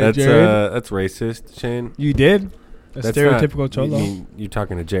for a minute, Jared. That's racist, Shane. You did. A That's stereotypical not, cholo. You're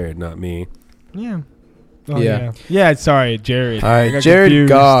talking to Jared, not me. Yeah. Oh, Yeah. yeah. Sorry, Jared. All I right, got Jared confused.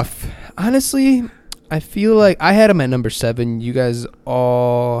 Goff. Honestly, I feel like I had him at number 7. You guys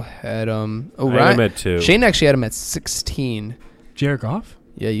all had him. Oh, I had right. him at 2. Shane actually had him at 16. Jared Goff.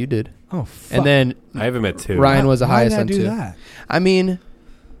 Yeah, you did. Oh, fuck. And then I have him at 2. Ryan was the Why highest did I on do 2. that? I mean,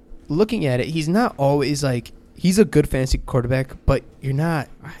 looking at it, he's not always like he's a good fantasy quarterback, but you're not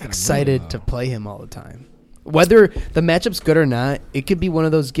excited to play him all the time. Whether the matchup's good or not, it could be one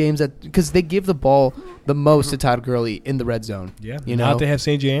of those games that because they give the ball the most to Todd Gurley in the red zone. Yeah. You Now know, they have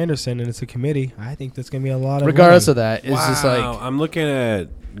St. J. Anderson and it's a committee. I think that's gonna be a lot of. regardless running. of that, it's just like I'm looking at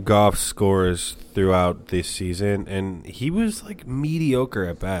Goff's scores throughout this season, and he was like mediocre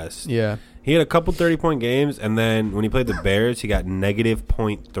at best. yeah. He had a couple 30-point games, and then when he played the Bears, he got negative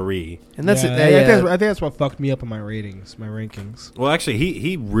 .3. And that's Yeah, it. I think that's what fucked me up in my ratings, my rankings. Well, actually,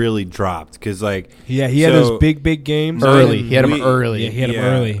 he really dropped because like Yeah, he had So- those big games Early. and He had him we- early. Yeah, he had him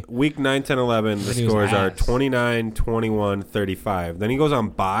early. Week 9, 10, 11, the And he was scores are ass. 29, 21, 35. Then he goes on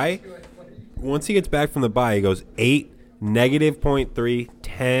bye. Once he gets back from the bye, he goes 8, negative .3,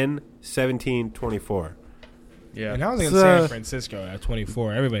 10, 17, 24. Yeah. And I was in So- San Francisco at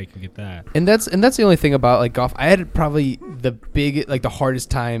 24. Everybody can get that. And that's the only thing about like Goff. I had probably the hardest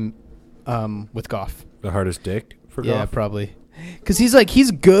time with Goff. The hardest dick for Yeah, Goff. probably. Because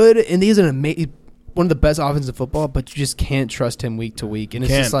he's good and he's one of the best offensive in football, but you just can't trust him week to week. And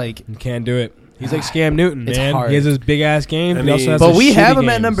it's just like. You can't do it. He's like Scam Newton, It's man. hard. He has his big ass game. I He also mean- has But his we have shitty him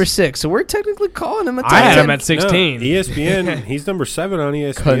at games. number 6, so we're technically calling him a top I had 10. him at 16. No, ESPN, he's number 7 on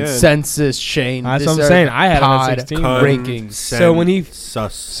ESPN. Consensus, Shane. That's This what I'm is saying. our I had him at pod 16. rankings. So when he-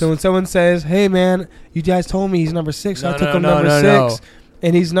 Sus. So when someone says, "Hey, man, you guys told me he's number 6, so I No, took no, him no, number no, 6,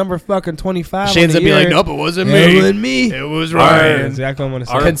 and he's number fucking 25." Shane's on gonna the be like, year. nope, it wasn't It me. wasn't me. It was All right. Ryan. That's exactly what I'm gonna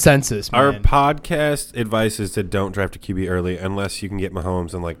say. Our- Consensus, man. Our podcast advice is to don't draft a QB early unless you can get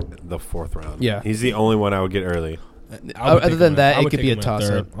Mahomes in like the 4th round. Yeah. He's the only one I would get early. I would Other take than him that, I it would could take be a him in toss-up.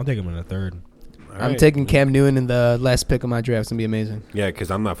 third. I'll take him in a third. All I'm right. taking Cam Newton in the last pick of my draft. It's gonna be amazing. Yeah, because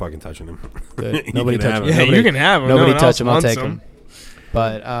I'm not fucking touching him. Good. You Nobody can touch have him. him. Yeah, Nobody- you can have him. Nobody No one touch else him. I'll wants take him.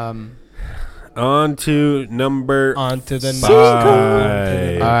 But On to number On to the 5.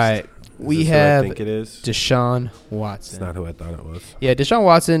 all right, we Is this what I have think it is. Deshaun It's Watson. not who I thought it was. Yeah, Deshaun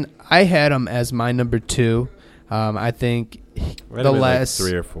Watson. I had him as my number 2. I think I had the him at, like, last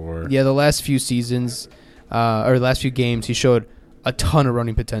 3 or 4. Yeah, the last few seasons, or the last few games, he showed a ton of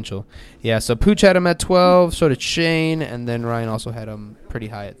running potential. Yeah, so Pooch had him at 12, so did Shane, and then Ryan also had him pretty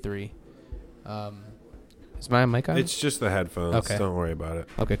high at 3. Is my mic on? It's just the headphones. Okay. Don't worry about it.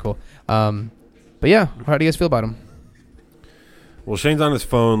 Okay, cool. But yeah, how do you guys feel about him? Well, Shane's on his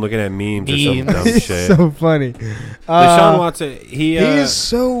phone looking at memes or some Memes. dumb It's shit. so funny. Deshaun Watson, he is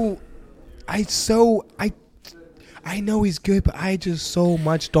so. I know he's good, but I just so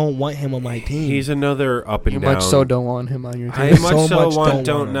much don't want him on my team. He's another up and You down. much so don't want him on your team. I much so so much want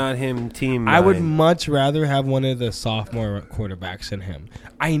don't want him. not him team. I would mine. much rather have one of the sophomore quarterbacks than him.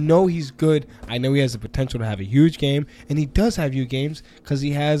 I know he's good. I know he has the potential to have a huge game, and he does have huge games because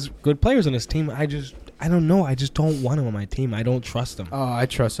he has good players on his team. I don't know. I just don't want him on my team. I don't trust him. Oh, I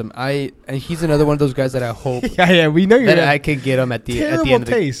trust him. And he's another one of those guys that I hope yeah, we know you're that I could get him at the terrible end of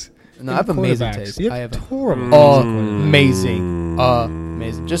the taste. No, I have amazing Quarterbacks. taste. You have I have horrible. amazing.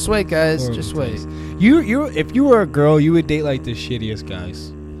 Amazing. Just wait, guys. Horrible Just wait. taste. You if you were a girl, you would date like the shittiest guys.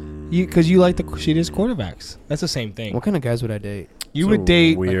 Because you like the shittiest quarterbacks. That's the same thing. What kind of guys would I date? You So would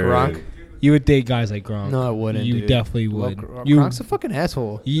date weird. Gronk? You would date guys like Gronk. No, I wouldn't. You dude. definitely would. Well, You Gronk's a fucking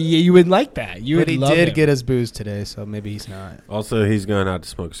asshole. you would like that. You But would he love did him. get us booze today, so maybe he's not. Also, he's going out to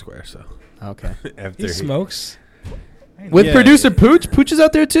smoke square. So Okay. after He smokes. With Yeah. producer Pooch. Pooch is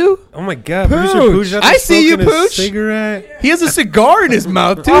out there too. Oh my God, Pooch! producer Pooch out there I see you, smoking a Pooch. Cigarette. He has a cigar in his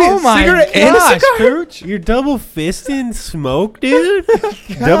mouth, dude. Oh A my cigarette and a gosh, cigar. Pooch. You're double fisting smoke, dude.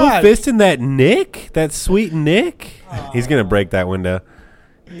 Double fisting that Nick, that sweet Nick. He's gonna break that window.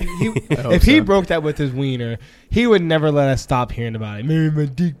 If he broke that with his wiener, he would never let us stop hearing about it. Man, my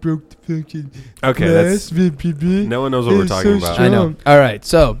dick broke the fucking Okay, glass. that's no one knows what we're It's talking so about. I know. Strong. All right.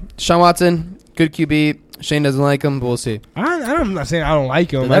 So Sean Watson, good QB. Shane doesn't like him, but we'll see. I'm not saying I don't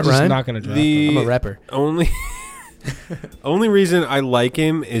like him. Did I'm that just rhyme? not going to draft The- him. I'm a rapper. Only reason I like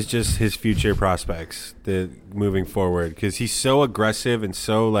him is just his future prospects, moving forward, because he's so aggressive and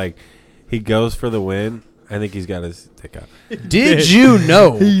so like he goes for the win. I think he's got his tick out. Did you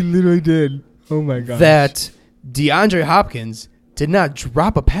know He literally did. Oh my god. that DeAndre Hopkins did not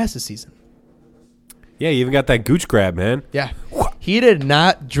drop a pass this season? Yeah, you even got that gooch grab, man. Yeah. He did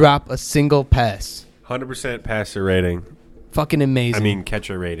not drop a single pass. 100% passer rating. Fucking amazing. I mean,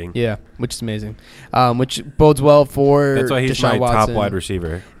 catcher rating. yeah, which is amazing. Which bodes well for That's why he's Deshaun my Watson. top wide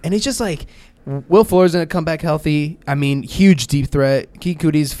receiver. And he's just like, Will Fuller's going to come back healthy. I mean, huge deep threat. Keek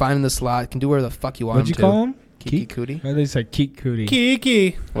Cootie's fine in the slot. Can do whatever the fuck you want What'd you him to. call him? Keek Cootie? I think it's like Keek Cootie. Kiki.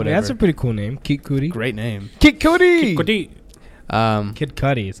 I mean, Whatever. that's a pretty cool name. Keek Cootie. Great name. Keek Cootie. But Kid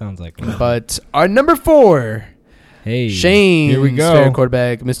Cudi. It sounds like. our number 4, Hey, Shane, here we go. favorite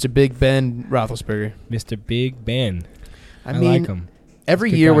quarterback, Mr. Big Ben Roethlisberger. Mr. Big Ben. I I mean, like him. every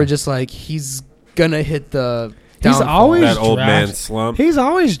Good year guy. we're just like, he's going to hit the He's downfall. always That old man draft- slump. He's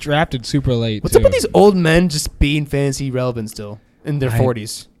always drafted super late. What's too. up with these old men just being fantasy relevant still in their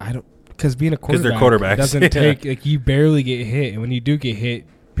 40s? I don't because being a 'Cause they're quarterback quarterbacks. doesn't Yeah. take like you barely get hit, and when you do get hit,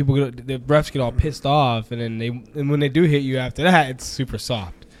 the refs get all pissed off, and then when they do hit you after that, it's super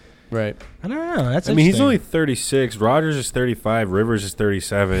soft. Right. I don't know. That's I mean, he's interesting. only 36. Rogers is 35. Rivers is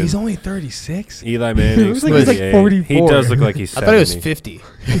 37. He's only 36. Eli Manning. looks like he's like 38. 44. He does look like he's 70. I thought he was 50.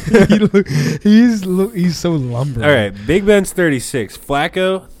 he's so lumbering. All right, Big Ben's 36.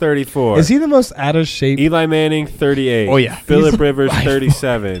 Flacco, 34. Is he the most out of shape? Eli Manning, 38. Oh, yeah. Phillip He's- Rivers,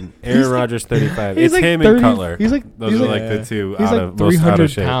 37. Aaron He's like- Rodgers, 35. he's It's like him 30 and Cutler. He's like Those he's are like, like the two he's out like of most out 300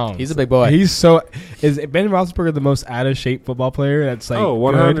 of shape. pounds. He's a big boy. Is Ben Roethlisberger the most out of shape football player? That's like Oh,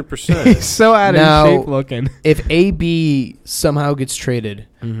 good? 100%. He's so out Now- of shape looking. If AB somehow gets traded,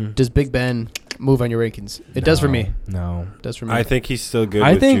 Mm-hmm. does Big Ben move on your rankings? It does for me. No. It does for me. I think he's still good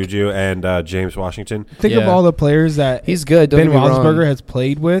I with think- Juju and James Washington. Think of Yeah. all the players that he's good. Don't Ben get me wrong. Roethlisberger has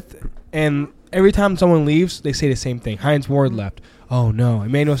played with, and every time someone leaves, they say the same thing. Heinz Ward left. Oh no.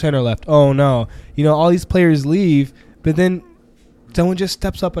 Emmanuel Sanders left. Oh no. You know, all these players leave, but then someone just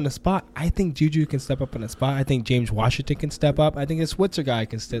steps up in a spot. I think Juju can step up in a spot. I think James Washington can step up. I think this Switzer guy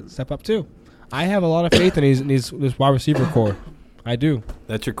can step up too. I have a lot of faith in this wide receiver core. I do.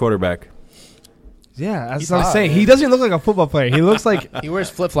 That's your quarterback. Yeah, that's He's what I'm hot, saying. man. he doesn't look like a football player. He looks like He wears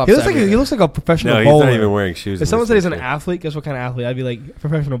flip flops. he looks like a professional No, he's bowler. not even wearing shoes. If in someone this said he's an picture. athlete, guess what kind of athlete? I'd be like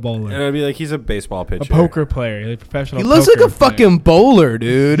professional bowler. And I'd be like, he's a baseball A pitcher. poker player, like professional. He looks like poker a fucking bowler,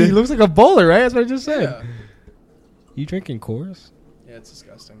 dude. player. He looks like a bowler, right? That's what I just said. Yeah. You drinking Coors? Yeah, it's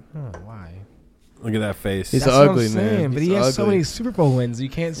disgusting. Oh, why? Look at that face. He's That's ugly, what I'm man. saying, but He's he has so ugly. many Super Bowl wins. You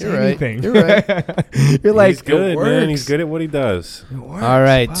can't say You're right. anything. You're right. You're like he's good, it man. He's works. good at what he does. It works. All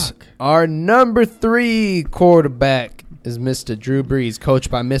right. Fuck. Our number 3 quarterback is Mr. Drew Brees, coached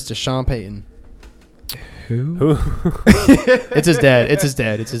by Mr. Sean Payton. Who? It's his dad. It's his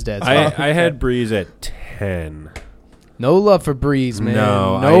dad. It's his dad's fault. I had Breeze at 10. No love for Brees, man.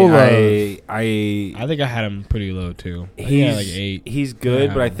 No, love. I think I had him pretty low too. I think I had like 8. He's good,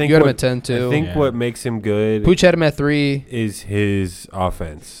 Yeah. but I think You had him what, at 10 too. I think Yeah. what makes him good Pooch had him at 3. is his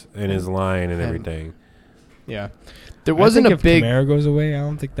offense and his line and Yeah. everything. Yeah. There wasn't a if big. Kamara goes away, I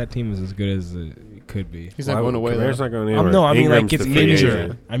don't think that team is as good as it could be. He's not going away. Kamara's though. not going anywhere. No, I mean like Ingram's gets the free injured.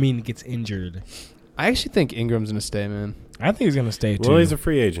 agent. I mean gets injured. I actually think Ingram's gonna stay, man. I think he's gonna stay too. Well, he's a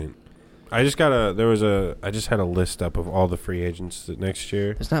free agent. I just had a list up of all the free agents next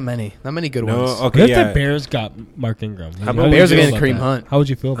year. There's not many good No, ones. okay, What if yeah. the Bears got Mark Ingram? How about Bears are getting getting Kareem Hunt? How would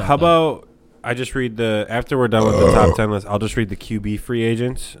you feel about How that? about I just read after we're done with the top 10 list, I'll just read the QB free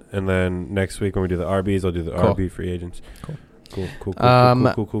agents, and then next week when we do the RBs, I'll do the Cool. RB free agents. Cool.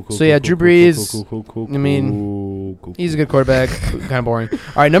 Cool. So yeah, Drew Brees, I mean, he's a good quarterback. Kind of boring. All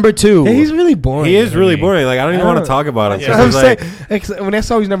right, number 2. Hey, he's really boring. He is to really me. boring. Like I don't even want to talk about him. Yeah, 'cause I'm it's like, saying, when I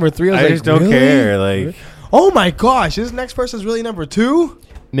saw he's number 3, I was I like, just don't really? care. Like, Oh my gosh, this next person's really number 2?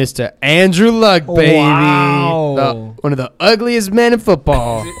 Mr. Andrew Luck, baby. Wow. One of the ugliest men in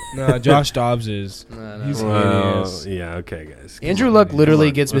football. No, Josh Dobbs is. No. He's well, hideous. yeah, okay, guys. Come Andrew on, Luck man. literally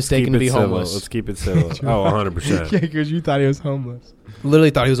Come on. gets Let's mistaken keep to it be civil. homeless. Let's keep it civil. Oh, 100%. Yeah, because you thought he was homeless. Literally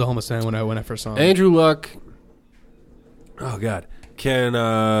thought he was a homeless man when I first saw him. Andrew Luck. Oh God,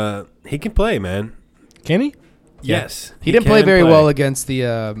 he can play, man? Can he? Yes, He didn't play can very well against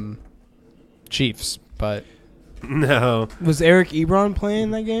the Chiefs, but No, Was Eric Ebron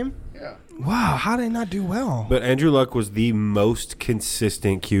playing that game? yeah. Wow, how did he not do well? but Andrew Luck was the most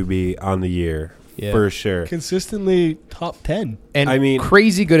consistent QB on the year for sure. Consistently top 10. And I mean-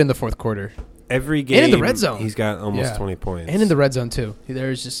 crazy good in the fourth quarter. Every game And in the red zone. he's got almost Yeah. 20 points. And in the red zone too.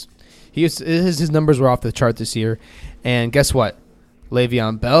 There's just his numbers were off the chart this year. And guess what?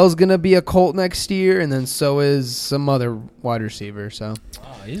 Le'Veon Bell's gonna be a Colt next year, and then so is some other wide receiver. So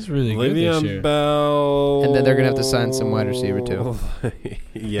Wow, he's really good this year. Le'Veon Bell, And then they're gonna have to sign some wide receiver, too.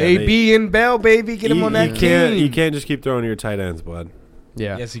 Yeah, AB and Bell, baby, get him on that team. You can't just keep throwing your tight ends, bud.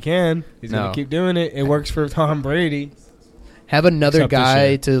 yeah, Yes, he can. He's No. gonna keep doing it. It works for Tom Brady. have another Except this guy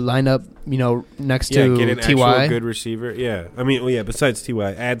year. to line up, next Yeah, to get an Ty actual good receiver. Yeah, I mean, besides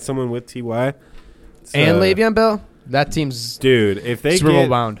Ty, add someone with Ty and Le'Veon Bell. That team's Dude, if they Super Bowl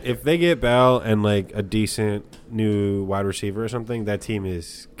bound. if they get Bell and like a decent new wide receiver or something, that team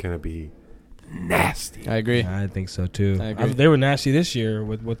is gonna be nasty. I agree. I think so too. I agree. They were nasty this year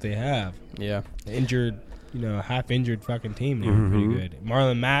with what they have. Yeah. Injured, half injured fucking team. They were Mhm. pretty good.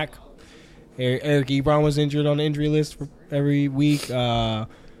 Marlon Mack, Eric Ebron was injured on the injury list for every week.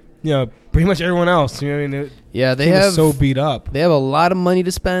 Pretty much everyone else. You know what I mean? Yeah, they Team was have so beat up. they have a lot of money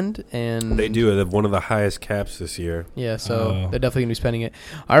to spend, and They do. They have one of the highest caps this year. Yeah, so Oh. they're definitely gonna be spending it.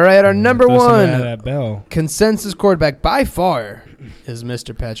 All right, our number Throw some of one that Bell. consensus quarterback by far is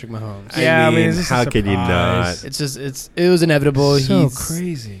Mr. Patrick Mahomes. Yeah, I mean, is this a how could you not? surprise? It was inevitable. So he's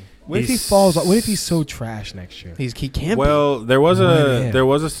crazy. What if he He's- falls? What if he's so trash next year? he can't Well, there was Right.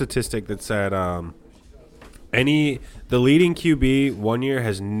 a statistic that said the leading QB one year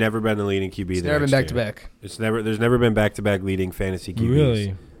has never been the leading QB. be. It's the never been next back to year. back. There's never been back to back leading fantasy QBs.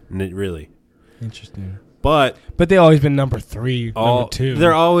 Really Really. interesting. But But they always been number 3, number 2.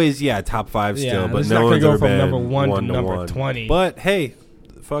 they're always top 5 Yeah, still, but it's no not gonna one's go ever from been number 1 to 1 number 1. 20. But hey,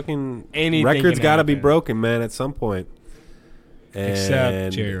 fucking Anything records can got to be happen. broken, man, at some point. Except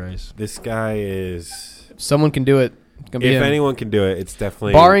And Jerry Rice. This guy is. Someone can do it. It's gonna be If him. anyone can do it, it's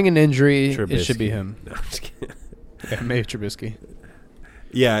definitely Barring an injury, it Trubisky. should be him. No, I'm just kidding. Yeah, maybe Trubisky.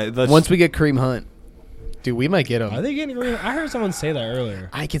 Yeah, Once we get Kareem Hunt, dude, we might get him. Are they getting rid of? I heard someone say that earlier.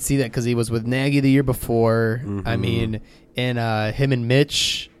 I could see that because he was with Nagy the year before. I Mhm. mean, and him and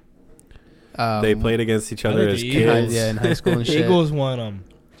Mitch. they played against each I other think as the kids. Yeah, in high school and The shit. Eagles won them.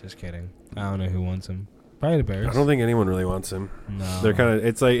 Just kidding. I don't know who wants them. Probably the Bears. I don't think anyone really wants him. No. They're kind of.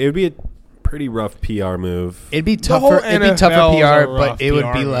 It's like it would be a pretty rough PR move. It'd be The whole tougher. It'd be tougher NFL is a PR, rough but it would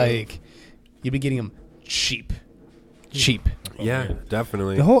PR be move. like you'd be getting him cheap. Yeah,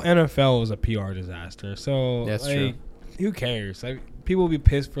 definitely. The whole NFL is a PR disaster. So That's like, true. Who cares? Like people will be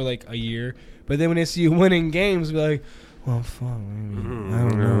pissed for like a year, but then when they see you winning games, they'll be like, "Well, fuck, maybe. I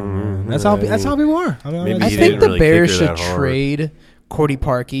don't know, man." That's how people are. I mean, Maybe I he think didn't the really Bears kick her should that hard. trade Cordy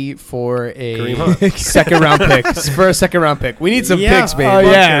Parkey for Kareem a Hunt. second round pick. For a second round pick, we need some Yeah. picks, baby. Oh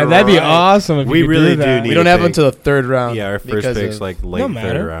yeah, Fucking that'd be right. awesome. If We you could really do do that. need We don't a have pick. until the third round. Yeah, our first because pick's of- like late Don't third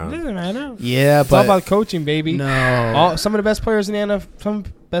matter. round. Doesn't matter. Yeah, It's all but about coaching, baby. no. Some of the best players in the NFL, some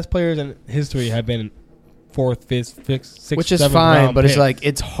best players in history have been 4th, 5th, 6th, 7th. Which is fine, but it's picks. like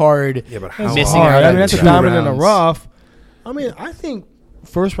it's hard. Yeah, but It's how missing hard. out I on mean, that's a two diamond in the rounds. rough. I mean, I think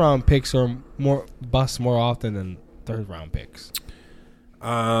first round picks are more bust more often than third round picks.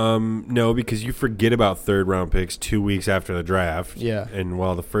 No, because you forget about third round picks 2 weeks after the draft. Yeah. And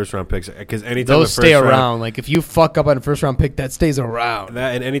while the first round picks, because anytime Those the stay first around. round, Like if you fuck up on a first round pick, that stays around.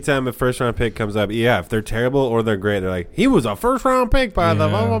 that and anytime a first round pick comes up, yeah, if they're terrible or they're great, they're like, he was a first round pick by the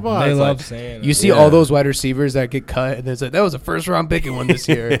blah blah blah. They It's love like, saying You it. see Yeah. all those wide receivers that get cut, and it's like that was a first round pick and one this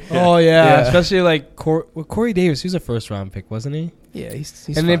year. Oh yeah, Yeah. especially like Corey Davis. He was a first round pick, wasn't he? Yeah, he's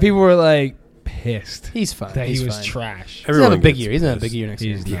And then people were like, pissed He's fine. that He's he was fine. trash. He's gonna have a big gets year. He's gonna have a pissed. big year next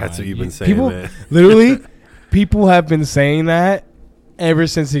year. He's Yeah, that's what you've been saying, People, man. literally, people have been saying that ever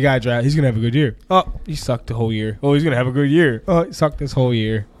since he got drafted. He's gonna have a good year. Oh, he sucked the whole year. Oh, he's gonna have a good year. Oh, he sucked this whole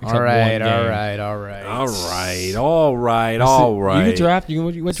year. All right. You get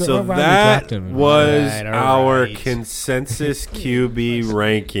drafted. So that was our consensus QB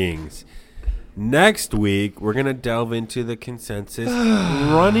rankings. Next week, we're going to delve into the consensus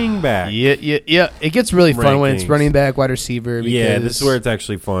running back. Yeah. It gets really fun when it's Rankings. running back, wide receiver. Yeah, because- this is where it's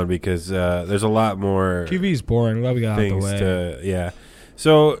actually fun because there's a lot more QB's boring. Glad we got out of the things way. to, yeah.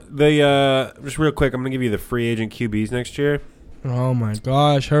 So, just real quick, I'm going to give you the free agent QBs next year. Oh my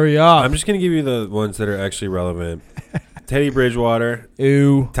gosh! Hurry up! I'm just going to give you the ones that are actually relevant. Teddy Bridgewater,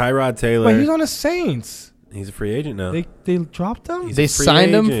 Ew. Tyrod Taylor. Wait, he's on the Saints. He's a free agent now. They dropped him. He's They a free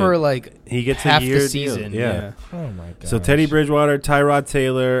signed him agent. for like He gets half a year the season. deal. Yeah. Oh my god! So Teddy Bridgewater, Tyrod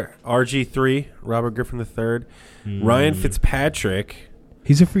Taylor, RG3, Robert Griffin III, Ryan Fitzpatrick.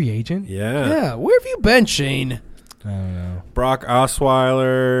 He's a free agent. Yeah. Yeah, where have you been, Shane? I don't know. Brock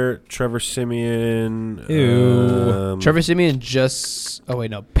Osweiler, Trevor Simeon. Ew. Trevor Simeon just. Oh wait,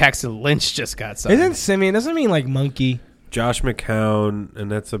 no. Paxton Lynch just got signed. Isn't Simeon? Doesn't it mean like monkey? Josh McCown, and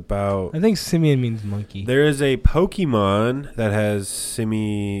that's about. I think Simeon means monkey. There is a Pokemon that has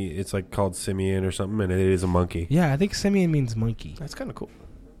It's like called Simeon or something, and it is a monkey. Yeah, I think Simeon means monkey. That's kind of cool.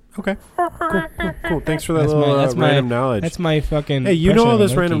 Okay. Cool. Thanks for that That's little my- that's my- random knowledge. That's my fucking. Hey, you know all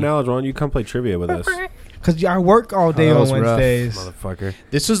this monkey. random knowledge. Why don't you come play trivia with us, Because I work all day Oh, that on was rough. Wednesdays. motherfucker?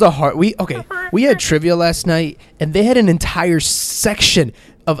 This was the hard. We had trivia last night, and they had an entire section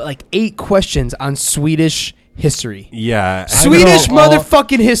of like 8 questions on Swedish history. Yeah. Swedish know all-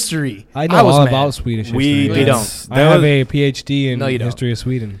 motherfucking history. I know was all mad. about Swedish We history. You don't. that's- I that have was- a PhD in No, you don't. history of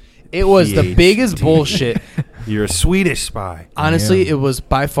Sweden. It was the PhD. biggest bullshit. You're a Swedish spy. Honestly, Yeah. it was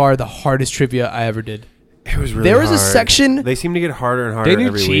by far the hardest trivia I ever did. It was really There was a hard. section- They seem to get harder and harder Didn't you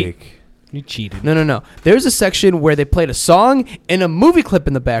every cheat? week. You cheated. No. There's a section where they played a song and a movie clip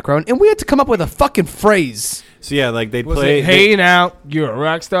in the background, and we had to come up with a fucking phrase. So yeah, like they'd Was play. it, hey now, you're a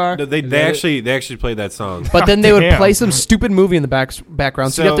rock star? They Is that it? actually played that song. But then they would Damn. play some stupid movie in the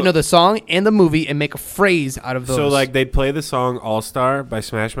background, so you have to So- know the song and the movie and make a phrase out of those. So like they'd play the song All Star by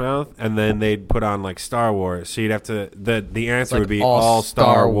Smash Mouth, and then they'd put on like Star Wars. So you'd have to the answer would be All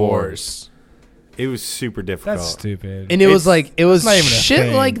Star Wars. It was super difficult. That's stupid. And it was It's- not even a shit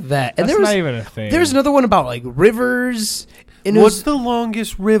thing. like that. And That's there was not even a thing. there's another one about like rivers. And it What's was the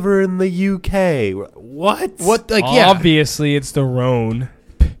longest river in the UK? What? yeah. Obviously, it's the Rhone.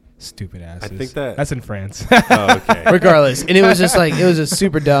 Stupid asses. I think that's in France. Oh, okay. Regardless, and it was just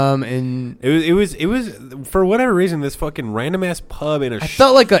super dumb, and It was for whatever reason this fucking random ass pub in a I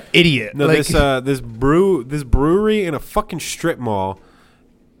felt like an idiot. no like, this brewery in a fucking strip mall,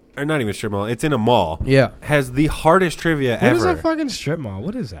 or not even strip mall. It's in a mall. yeah, Has the hardest trivia What ever. is a fucking strip mall?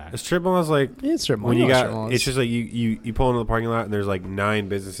 What is that? A strip mall is like yeah, it's strip mall. when you know got strip malls. it's just like you pull into the parking lot and there's like 9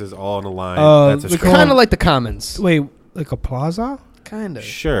 businesses all in a line. That's a the strip kind mall. of like the Commons, Wait, like a plaza? kind of,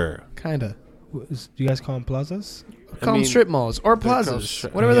 Sure. kind of. Do you guys call them plazas? Call them strip malls or called plazas,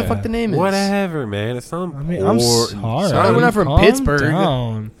 stri- whatever the yeah. fuck the name is. Whatever, man. It's not. I mean, I'm important. sorry. Sorry, we're not from Calm Pittsburgh.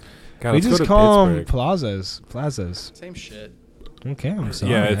 down. God, We let's go just to call them Pittsburgh. plazas. Same shit. Okay, I'm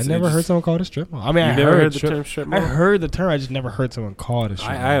sorry. Yeah, I it's- never it heard just- someone call it a strip mall. I mean, You've I never heard heard the term strip I mall? heard the term. I just never heard someone call it a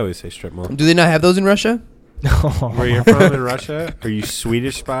strip I always say strip mall. Do they not have those in Russia? mall. Where you're from in Russia? Are you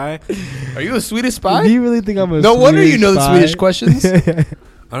Swedish spy? Are you a Swedish spy? Do you really think I'm a No wonder you Swedish know the spy? Swedish questions.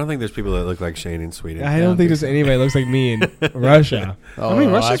 I don't think there's people that look like Shane in Sweden. I don't think there's anybody that looks like me in Russia. I mean,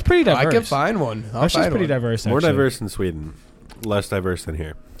 Russia's pretty diverse. I can find one. I'll Russia's find pretty one. diverse. More actually. diverse than Sweden. Less diverse than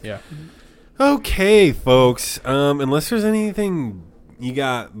here. Yeah. Okay, folks. Unless there's anything you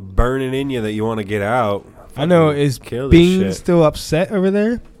got burning in you that you want to get out. I know. fucking Is kill this Bean shit. still upset over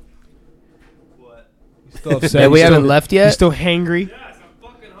there? What? Still upset? Yeah, we You haven't still- left You yet. still hangry?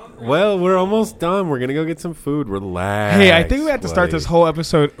 Well, we're almost done. We're gonna go get some food. Relax. Hey, I think we have to start this whole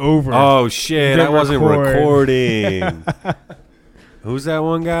episode over. Oh shit! Didn't I wasn't record. recording. Who's that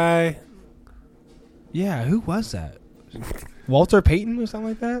one guy? Yeah, who was that? Walter Payton or something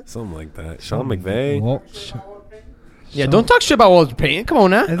like that? Something like that. Sean McVay. Yeah, don't talk shit about Walter Payton. Come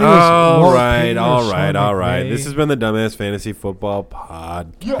on now. I think it was All Walter right, Payton or all Sean right, all right. McVay. This has been the Dumbass Fantasy Football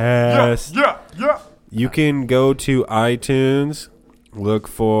Podcast. Yeah. You can go to iTunes, look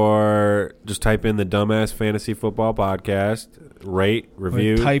for, just type in the Dumbass Fantasy Football Podcast, rate,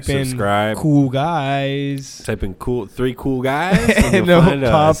 review, type subscribe. in cool guys. Type in 3 cool guys, and And you'll it'll find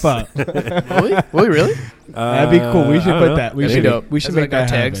pop us. up. Really? Really? That'd be cool. We should I don't put know. that. We That'd should be dope. We should That's make like our that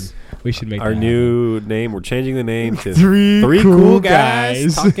tags. happen. We should make our that new name. We're changing the name to Three Cool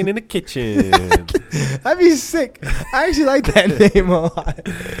Guys Talking in the Kitchen. That'd be sick. I actually like that name a lot.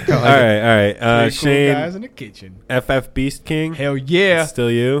 All right. Three Shane, Cool Guys in the Kitchen. FF Beast King. Hell yeah. It's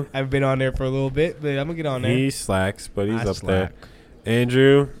still you. I've been on there for a little bit, but I'm gonna get on there. He slacks, but he's I up slack. there.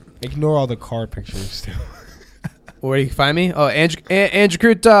 Andrew. Ignore all the car pictures too. Where you can find me? Oh, Andrew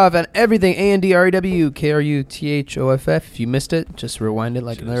Krutov and everything. AndrewKrutoff. If you missed it, just rewind it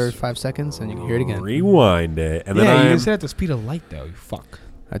like another 5 seconds and you can hear it again. Rewind it. And Yeah, then you I'm didn't say at the speed of light though. You fuck.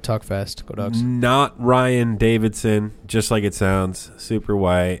 I talk fast. Go Dogs. not Ryan Davidson, just like it sounds. Super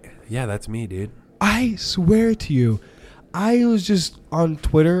white. Yeah, that's me, dude. I swear to you, I was just on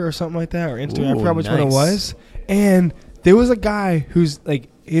Twitter or something like that or Instagram. I Ooh, forgot which one it nice. was, and there was a guy who's like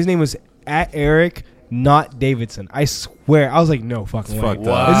his name was @Eric. Not Davidson. I swear. I was like, no fucking way. fucked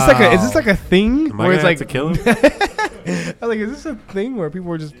up. Is this like a thing Am I where gonna it's have like to kill him? I was like, is this a thing where people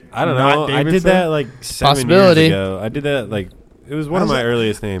were just I don't not know. I did Davidson? that like 7 Possibility. years ago. I did that like it was one I of was my like-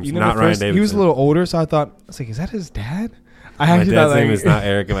 earliest names. You know, Not the Ryan first- Davidson. He was a little older, so I thought, I was like, is that his dad? I My actually dad's thought, name like, is not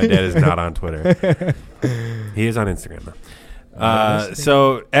Eric, and my dad is not on Twitter. He is on Instagram though.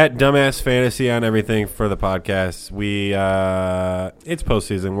 So at Dumbass Fantasy on everything for the podcast, we it's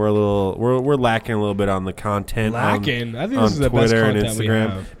postseason. We're lacking a little bit on the content. lacking. I think on this is the best Twitter and content we Instagram.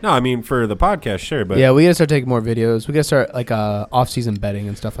 have. No, I mean for the podcast, sure, but Yeah, we gotta start taking more videos. We gotta start like off-season betting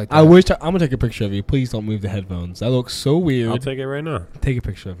and stuff like that. I wish I'm gonna take a picture of you. Please don't move the headphones. That looks so weird. I'll take it right now. Take a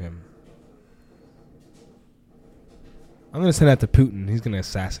picture of him. I'm gonna send that to Putin. He's gonna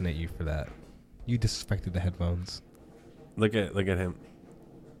assassinate you for that. You disrespected the headphones. Look at him.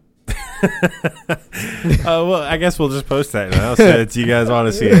 Well, I guess we'll just post that now since you guys want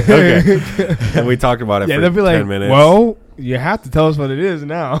to see it. Okay. And we talked about it Yeah, for they'll be 10 like, minutes. well, you have to tell us what it is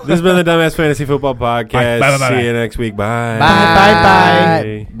now. This has been the Dumbass Fantasy Football Podcast. Bye, bye, bye, See bye. you next week. Bye.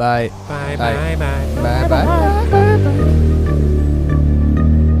 Bye. Bye. Bye. Bye. Bye. Bye.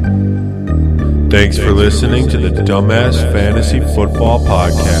 Thanks for listening to the Dumbass Fantasy Football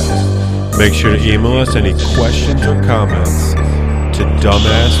Podcast. Make sure to email us any questions or comments to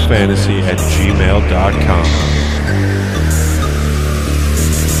dumbassfantasy@gmail.com.